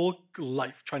whole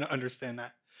life trying to understand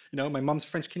that. My mom's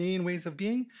French-Canadian ways of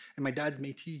being and my dad's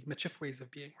Métis, Michif ways of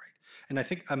being, right? And I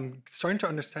think I'm starting to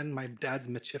understand my dad's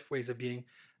Michif ways of being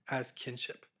as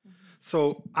kinship.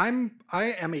 So I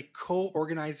am a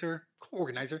co-organizer.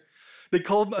 They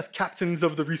call us captains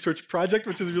of the research project,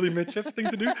 which is a really Michif thing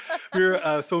to do.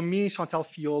 We're so me, Chantal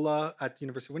Fiola at the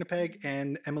University of Winnipeg,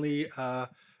 and Emily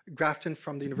Grafton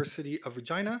from the University of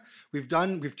Regina. We've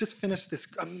just finished this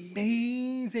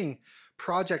amazing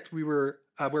project.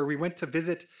 Where we went to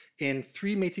visit in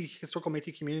 3 historical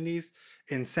Métis communities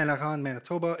in Saint Laurent,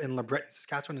 Manitoba, in La Brette,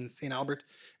 Saskatchewan, and St. Albert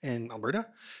in Alberta.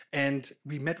 And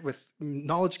we met with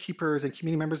knowledge keepers and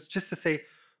community members just to say,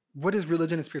 what does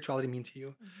religion and spirituality mean to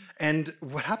you? And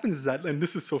what happens is that, and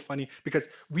this is so funny, because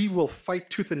we will fight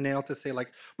tooth and nail to say,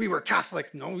 like, we were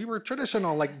Catholic, no, we were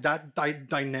traditional. Like, that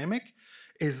dynamic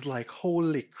is like,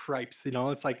 holy cripes,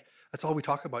 it's like, that's all we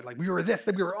talk about. Like, we were this,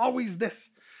 and we were always this.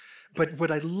 But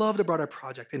what I loved about our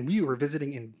project, and we were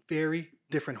visiting in very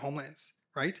different homelands,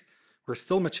 right? We're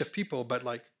still Michif people, but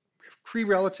like, we have Cree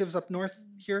relatives up north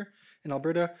here in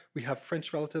Alberta. We have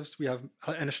French relatives. We have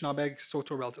Anishinaabe,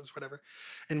 Saulteaux relatives, whatever.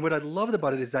 And what I loved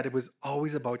about it is that it was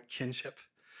always about kinship.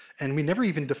 And we never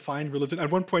even defined religion.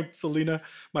 At one point, Selena,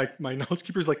 my knowledge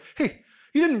keeper, is like, hey,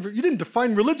 you didn't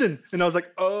define religion. And I was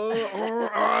like,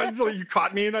 and so you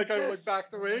caught me, and like I like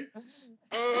backed away.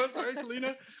 Oh, sorry,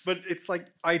 Selena. But it's like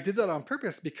I did that on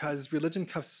purpose because religion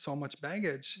has so much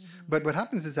baggage. But what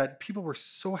happens is that people were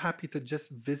so happy to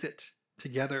just visit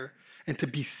together and to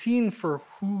be seen for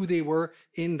who they were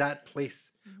in that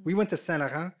place. We went to Saint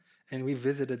Laurent and we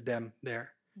visited them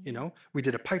there. You know, we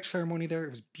did a pipe ceremony there. It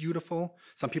was beautiful.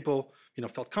 Some people, you know,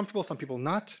 felt comfortable. Some people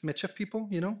not. Michif people,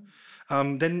 you know.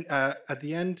 Then at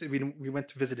the end, we went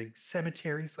to visiting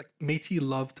cemeteries. Like Métis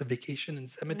love to vacation in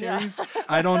cemeteries. Yeah.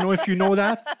 I don't know if you know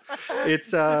that.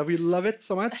 It's we love it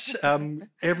so much.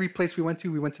 Every place we went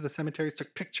to the cemeteries,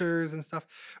 took pictures and stuff.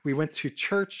 We went to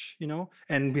church, you know,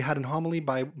 and we had an homily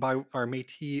by our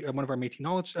Métis, one of our Métis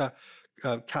knowledge.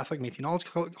 Catholic Métis knowledge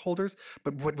holders,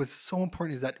 but what was so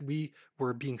important is that we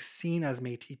were being seen as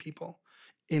Métis people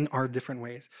in our different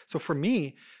ways. So for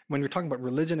me, when we're talking about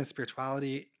religion and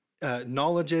spirituality,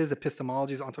 knowledges,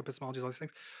 epistemologies, onto-epistemologies, all these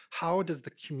things, how does the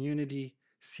community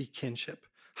see kinship?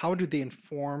 How do they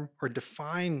inform or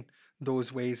define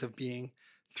those ways of being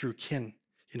through kin?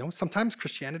 You know, sometimes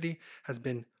Christianity has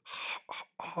been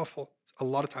awful. A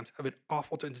lot of times have been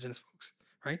awful to Indigenous folks,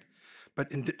 right? But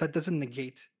that doesn't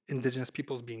negate Indigenous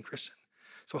peoples being Christian.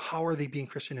 So how are they being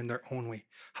Christian in their own way?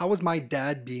 How was my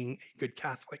dad being a good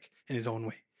Catholic in his own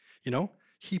way? You know,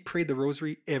 he prayed the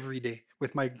rosary every day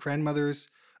with my grandmother's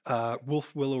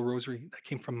wolf willow rosary that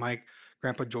came from my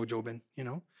grandpa Joe Jobin, you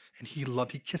know, and he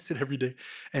kissed it every day,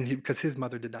 and because his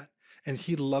mother did that. And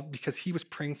he loved because he was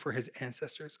praying for his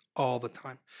ancestors all the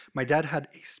time. My dad had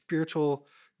a spiritual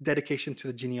dedication to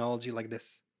the genealogy like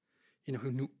this, you know,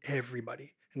 who knew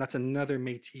everybody. And that's another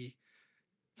Métis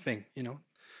thing, you know,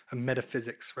 a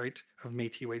metaphysics, right, of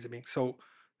Métis ways of being. So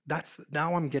that's,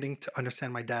 now I'm getting to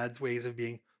understand my dad's ways of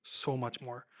being so much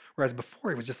more. Whereas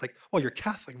before it was just like, well, you're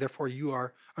Catholic, therefore you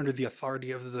are under the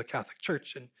authority of the Catholic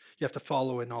Church and you have to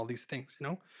follow in all these things, you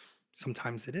know.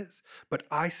 Sometimes it is. But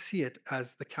I see it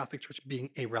as the Catholic Church being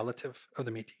a relative of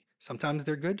the Métis. Sometimes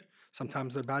they're good,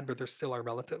 sometimes they're bad, but they're still our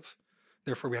relative.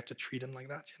 Therefore, we have to treat him like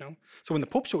that, you know? So when the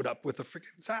Pope showed up with a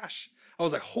freaking sash, I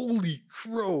was like, holy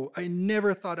crow. I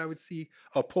never thought I would see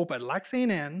a Pope at Lac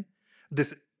Saint Anne,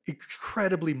 this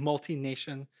incredibly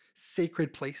multi-nation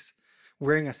sacred place,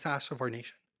 wearing a sash of our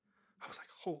nation. I was like,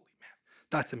 holy man,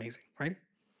 that's amazing, right?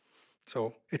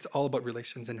 So it's all about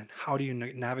relations and then how do you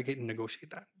navigate and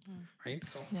negotiate that, right?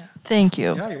 So yeah, thank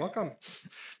you. Yeah, you're welcome.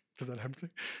 Does that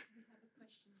happen?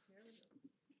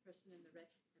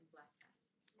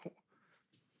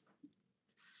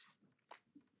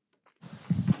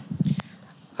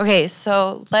 Okay,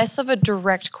 so less of a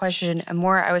direct question and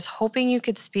more, I was hoping you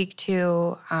could speak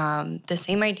to the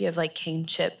same idea of like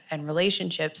kinship and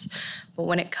relationships, but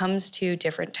when it comes to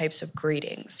different types of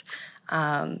greetings.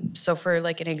 So for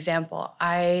like an example,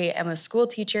 I am a school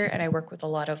teacher and I work with a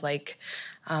lot of like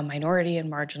minority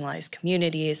and marginalized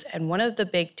communities. And one of the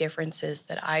big differences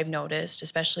that I've noticed,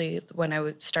 especially when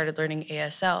I started learning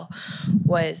ASL,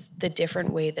 was the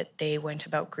different way that they went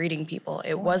about greeting people.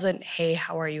 It wasn't, hey,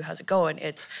 how are you? How's it going?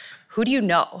 It's, who do you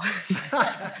know?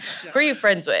 Who are you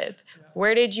friends with?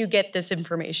 Where did you get this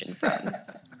information from?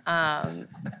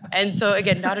 And so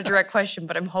again, not a direct question,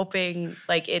 but I'm hoping,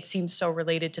 like, it seems so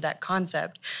related to that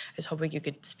concept. I was hoping you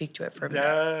could speak to it for a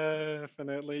minute.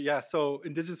 Definitely, yeah. So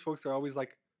Indigenous folks are always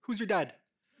like, "Who's your dad?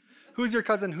 Who's your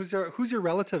cousin? Who's your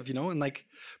relative?" You know, and like,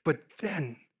 but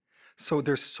then, so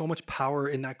there's so much power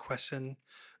in that question.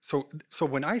 So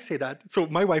when I say that, so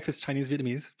my wife is Chinese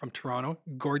Vietnamese from Toronto,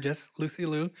 gorgeous, Lucy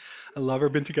Liu. I love her.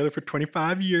 Been together for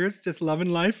 25 years, just loving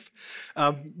life.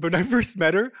 But when I first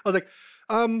met her, I was like,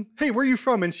 hey, where are you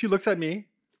from? And she looks at me.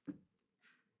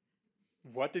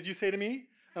 What did you say to me?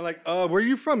 I'm like, where are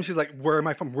you from? She's like, where am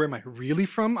I from? Where am I really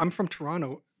from? I'm from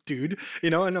Toronto, dude. You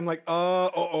know, and I'm like,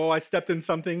 I stepped in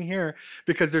something here,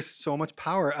 because there's so much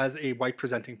power as a white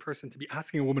presenting person to be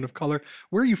asking a woman of color,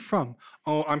 where are you from?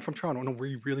 Oh, I'm from Toronto. No, where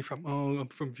are you really from? Oh, I'm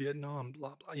from Vietnam,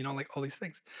 blah, blah, you know, like all these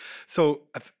things. So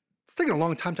it's taken a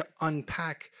long time to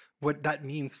unpack what that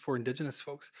means for Indigenous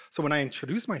folks. So when I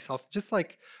introduce myself, just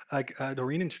like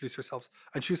Doreen introduced herself,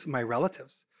 I introduce my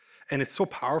relatives. And it's so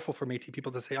powerful for Métis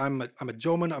people to say, I'm a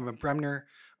Joman, I'm a Bremner,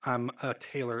 I'm a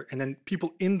Taylor. And then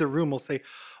people in the room will say,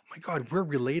 oh my God, we're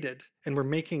related. And we're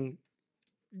making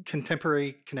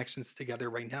contemporary connections together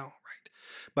right now, right?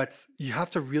 But you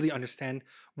have to really understand,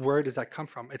 where does that come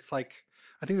from? It's like,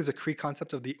 I think there's a Cree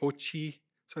concept of the Ochi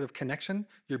sort of connection,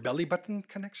 your belly button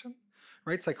connection,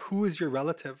 right? It's like, who is your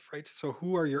relative, right? So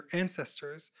who are your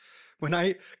ancestors?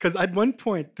 because at one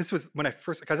point, this was when I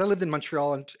first, because I lived in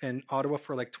Montreal and Ottawa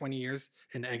for like 20 years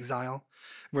in exile,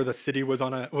 where the city was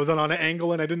on an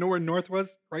angle and I didn't know where north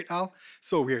was, right, Al?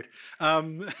 So weird.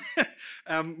 When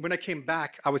I came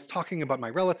back, I was talking about my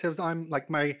relatives. I'm like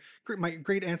my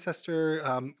great ancestor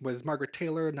was Margaret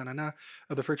Taylor,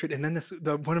 of the fur trade. And then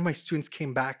one of my students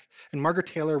came back, and Margaret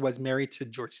Taylor was married to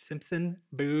George Simpson.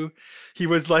 Boo. He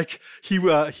was like he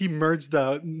merged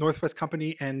the Northwest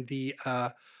Company and the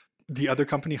other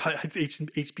company,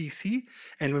 HBC.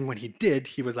 And when he did,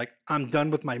 he was like, I'm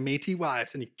done with my Métis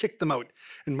wives. And he kicked them out.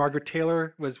 And Margaret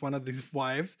Taylor was one of these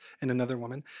wives and another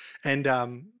woman. And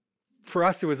for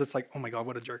us, it was just like, oh my God,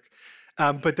 what a jerk.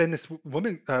 But then this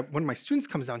woman, one of my students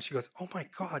comes down, she goes, oh my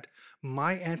God,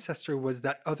 my ancestor was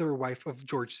that other wife of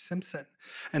George Simpson.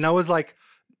 And I was like,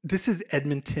 this is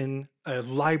Edmonton, a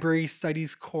library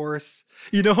studies course,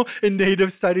 in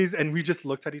Native studies. And we just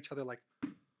looked at each other like,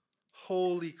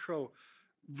 holy crow.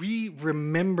 We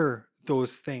remember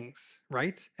those things,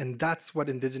 right? And that's what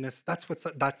Indigenous,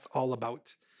 that's all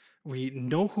about. We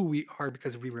know who we are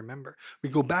because we remember. We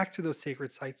go back to those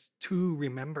sacred sites to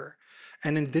remember.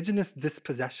 And Indigenous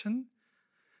dispossession,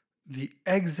 the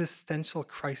existential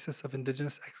crisis of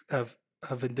Indigenous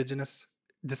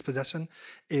dispossession,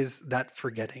 is that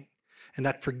forgetting. And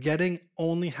that forgetting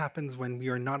only happens when we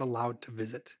are not allowed to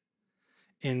visit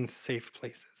in safe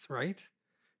places, right?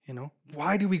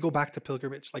 Why do we go back to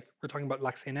pilgrimage? Like we're talking about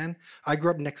Lac Saint-Anne. I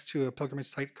grew up next to a pilgrimage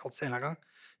site called Saint-Laurent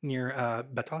near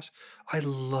Bentall. I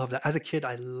love that. As a kid,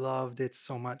 I loved it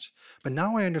so much. But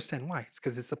now I understand why. It's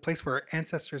because it's a place where our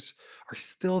ancestors are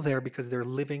still there because they're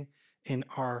living in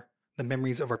the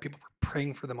memories of our people. We're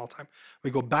praying for them all the time.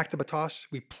 We go back to Batoche,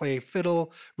 we play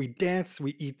fiddle, we dance,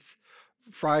 we eat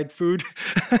fried food,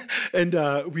 and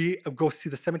we go see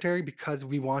the cemetery because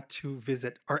we want to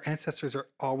visit. Our ancestors are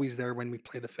always there when we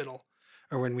play the fiddle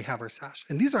or when we have our sash.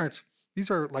 And these are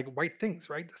like white things,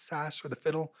 right? The sash or the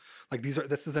fiddle, like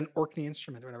this is an Orkney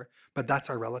instrument or whatever, but that's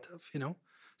our relative,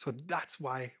 So that's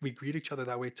why we greet each other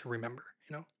that way, to remember,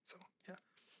 So, yeah.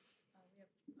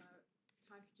 We have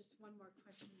time for just one more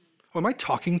question. Oh, am I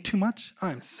talking too much?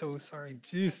 I'm so sorry.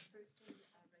 Jeez.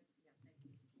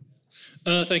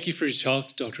 Thank you for your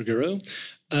talk, Dr. Gareau.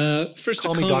 First,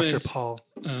 Call a me comment. Dr. Paul.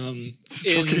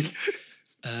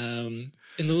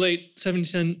 In the late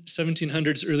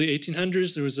 1700s, early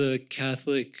 1800s, there was a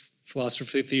Catholic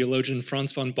philosopher, theologian,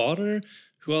 Franz von Baader,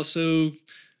 who also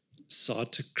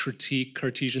sought to critique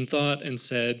Cartesian thought and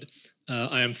said,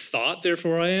 I am thought,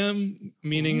 therefore I am,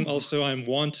 meaning also I am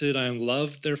wanted, I am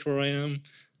loved, therefore I am.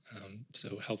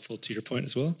 So helpful to your point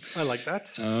as well. I like that.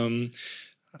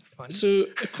 That's fun. So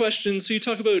a question, so you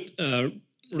talk about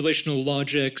relational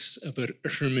logics, about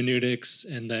hermeneutics,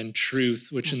 and then truth,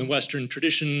 which in the Western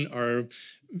tradition are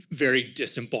very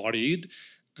disembodied.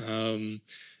 And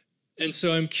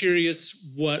so I'm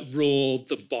curious what role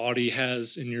the body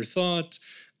has in your thought.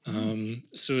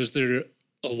 So is there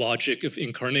a logic of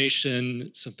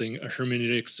incarnation, a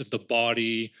hermeneutics of the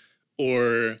body,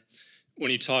 or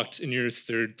when you talked in your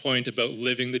third point about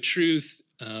living the truth,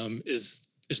 is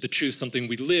the truth something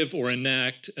we live or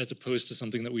enact as opposed to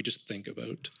something that we just think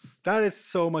about? That is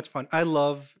so much fun. I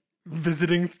love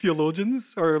visiting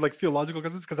theologians or like theological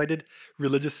questions because I did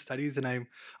religious studies and I'm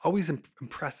always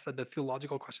impressed at the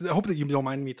theological questions. I hope that you don't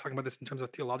mind me talking about this in terms of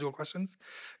theological questions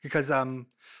because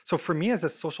so for me as a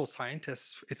social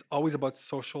scientist, it's always about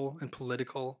social and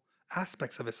political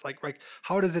aspects of it. It's like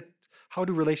how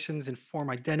do relations inform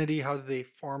identity? How do they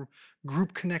form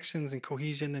group connections and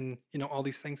cohesion and all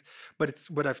these things? But it's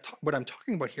what I'm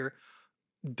talking about here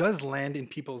does land in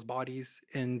people's bodies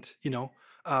and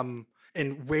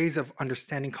and ways of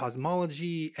understanding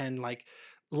cosmology and like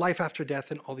life after death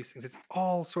and all these things. It's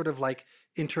all sort of like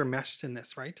intermeshed in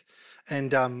this, right?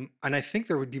 And I think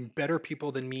there would be better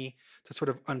people than me to sort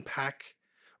of unpack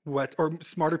or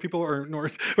smarter people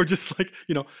or just like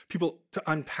people to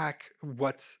unpack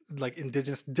what like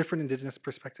different indigenous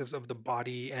perspectives of the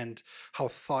body and how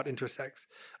thought intersects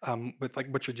with like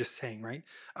what you're just saying, right?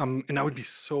 And I would be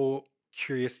so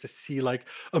curious to see like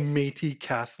a Métis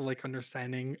Catholic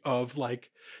understanding of like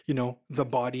the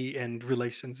body and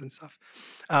relations and stuff.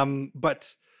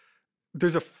 But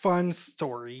there's a fun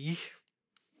story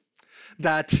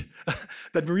that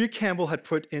Maria Campbell had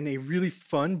put in a really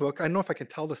fun book. I don't know if I can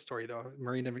tell the story though.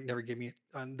 Maria never gave me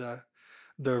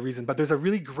the reason, but there's a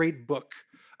really great book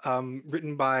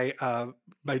written by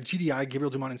GDI, Gabriel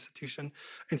Dumont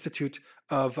Institute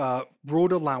of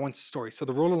road allowance stories. So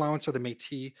the road allowance are the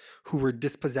Métis who were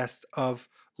dispossessed of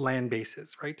land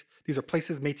bases, right? These are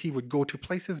places Métis would go to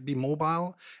places, be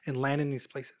mobile, and land in these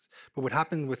places. But what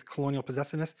happened with colonial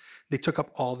possessiveness, they took up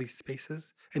all these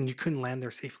spaces and you couldn't land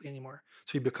there safely anymore.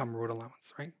 So you become road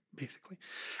allowance, right? Basically.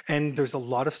 And there's a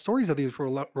lot of stories of these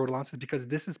road allowances because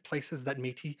this is places that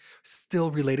Métis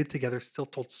still related together, still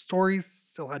told stories,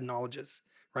 still had knowledges,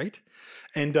 right?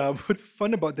 And what's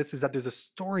fun about this is that there's a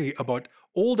story about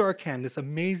old Arcan, this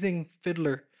amazing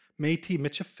fiddler, Métis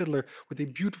Michif fiddler with a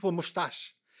beautiful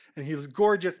mustache. And he's a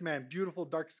gorgeous man, beautiful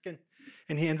dark skin.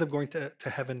 And he ends up going to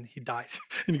heaven. He dies.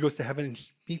 And he goes to heaven and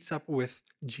he meets up with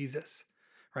Jesus,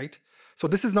 right? So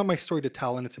this is not my story to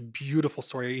tell, and it's a beautiful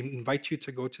story. I invite you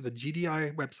to go to the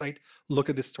GDI website, look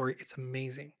at this story. It's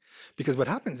amazing. Because what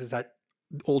happens is that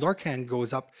old Arcan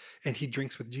goes up and he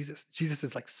drinks with Jesus. Jesus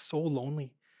is like so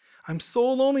lonely. I'm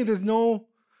so lonely. There's no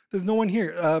one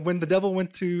here. When the devil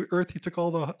went to earth, he took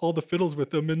all the fiddles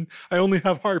with him, and I only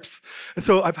have harps. And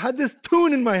so I've had this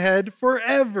tune in my head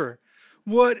forever.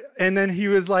 What? And then he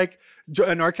was like,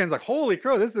 and Arcan's like, holy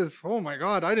crow, this is, oh my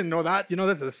God, I didn't know that.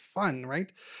 This is fun,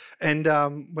 right? And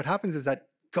what happens is that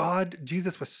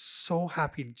Jesus was so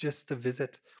happy just to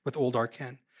visit with old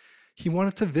Arcan. He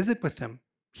wanted to visit with him.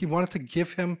 He wanted to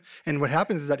give him, and what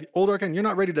happens is that old Arcan, you're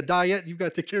not ready to die yet. You've got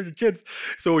to take care of your kids.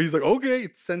 So he's like, okay,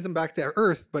 it sends him back to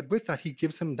earth. But with that, he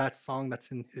gives him that song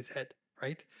that's in his head,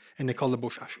 right? And they call it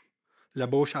La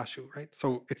Beau Chachou, right?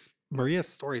 So it's Maria's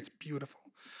story. It's beautiful.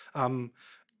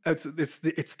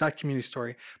 It's that community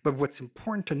story. But what's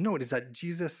important to note is that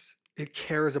Jesus, it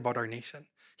cares about our nation.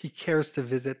 He cares to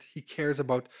visit. He cares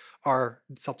about our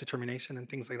self-determination and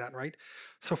things like that, right?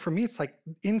 So for me, it's like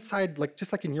inside, like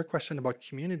just like in your question about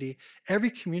community,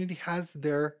 every community has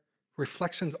their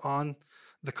reflections on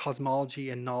the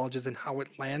cosmology and knowledges and how it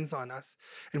lands on us.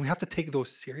 And we have to take those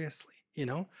seriously,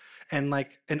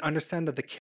 and understand that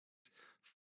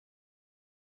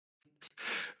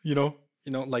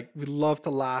like we love to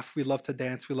laugh, we love to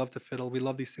dance, we love to fiddle, we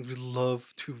love these things, we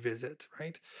love to visit,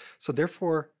 right? So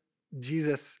therefore,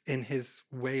 Jesus, in his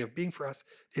way of being for us,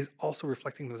 is also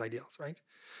reflecting those ideals, right?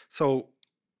 So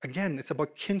again, it's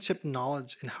about kinship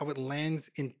knowledge and how it lands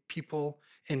in people,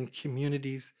 in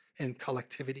communities, and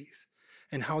collectivities,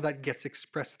 and how that gets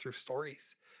expressed through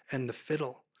stories and the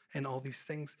fiddle and all these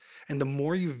things. And the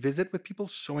more you visit with people,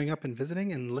 showing up and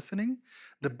visiting and listening,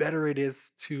 the better it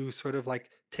is to sort of like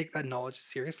take that knowledge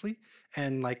seriously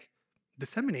and like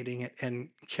disseminating it and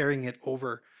carrying it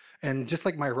over. And just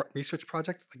like my research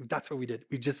project, like that's what we did.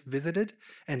 We just visited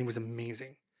and it was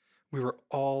amazing. We were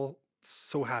all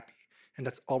so happy, and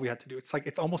that's all we had to do. It's like,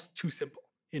 it's almost too simple,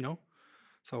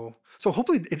 So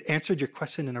hopefully it answered your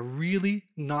question in a really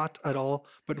not at all,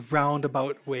 but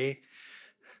roundabout way.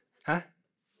 Huh?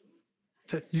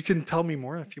 You can tell me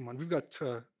more if you want. We've got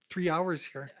 3 hours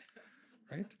here,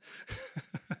 right?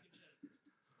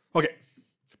 Okay,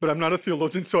 but I'm not a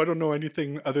theologian, so I don't know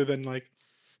anything other than like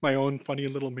my own funny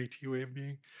little Métis way of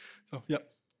being. So, yeah.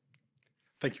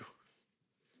 Thank you.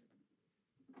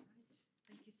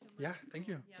 Thank you so much. Yeah, thank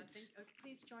you. Yeah,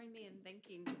 please join me in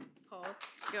thanking Paul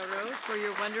Gareau for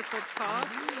your wonderful talk.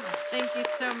 Thank you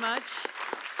so much.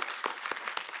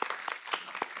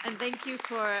 And thank you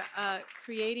for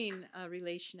creating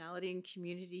relationality and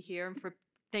community here, and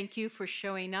thank you for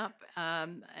showing up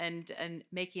and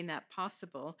making that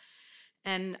possible.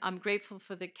 And I'm grateful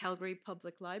for the Calgary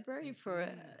Public Library for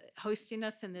hosting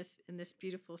us in this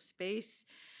beautiful space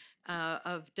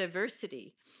of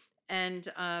diversity. And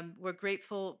we're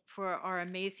grateful for our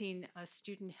amazing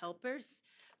student helpers,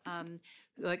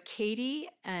 Katie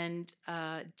and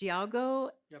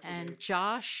Diago and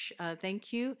Josh.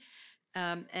 Thank you.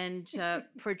 And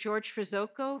for George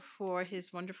Frizzoco for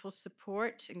his wonderful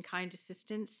support and kind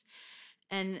assistance.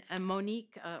 And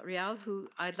Monique Real, who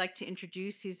I'd like to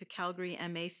introduce, he's a Calgary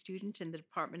MA student in the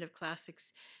Department of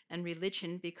Classics and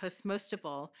Religion, because most of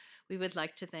all, we would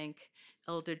like to thank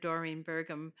Elder Doreen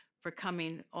Burgum for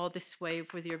coming all this way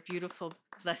with your beautiful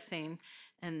blessing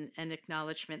and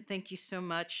acknowledgement. Thank you so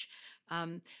much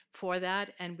for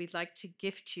that, and we'd like to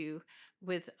gift you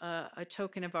with a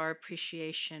token of our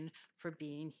appreciation for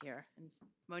being here. And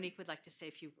Monique would like to say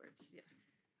a few words. Yeah.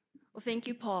 Well, thank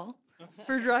you, Paul,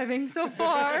 for driving so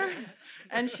far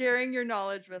and sharing your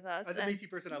knowledge with us. As a Métis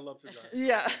person, I love to drive. So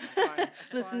Yeah. fine,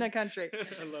 Listen to country.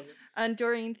 I love it. And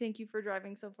Doreen, thank you for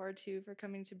driving so far too, for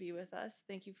coming to be with us.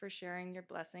 Thank you for sharing your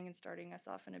blessing and starting us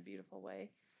off in a beautiful way,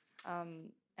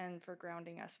 and for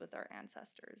grounding us with our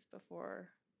ancestors before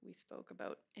we spoke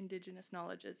about Indigenous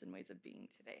knowledges and ways of being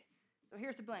today. So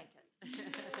here's the blanket.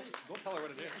 Don't tell her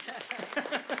what it is.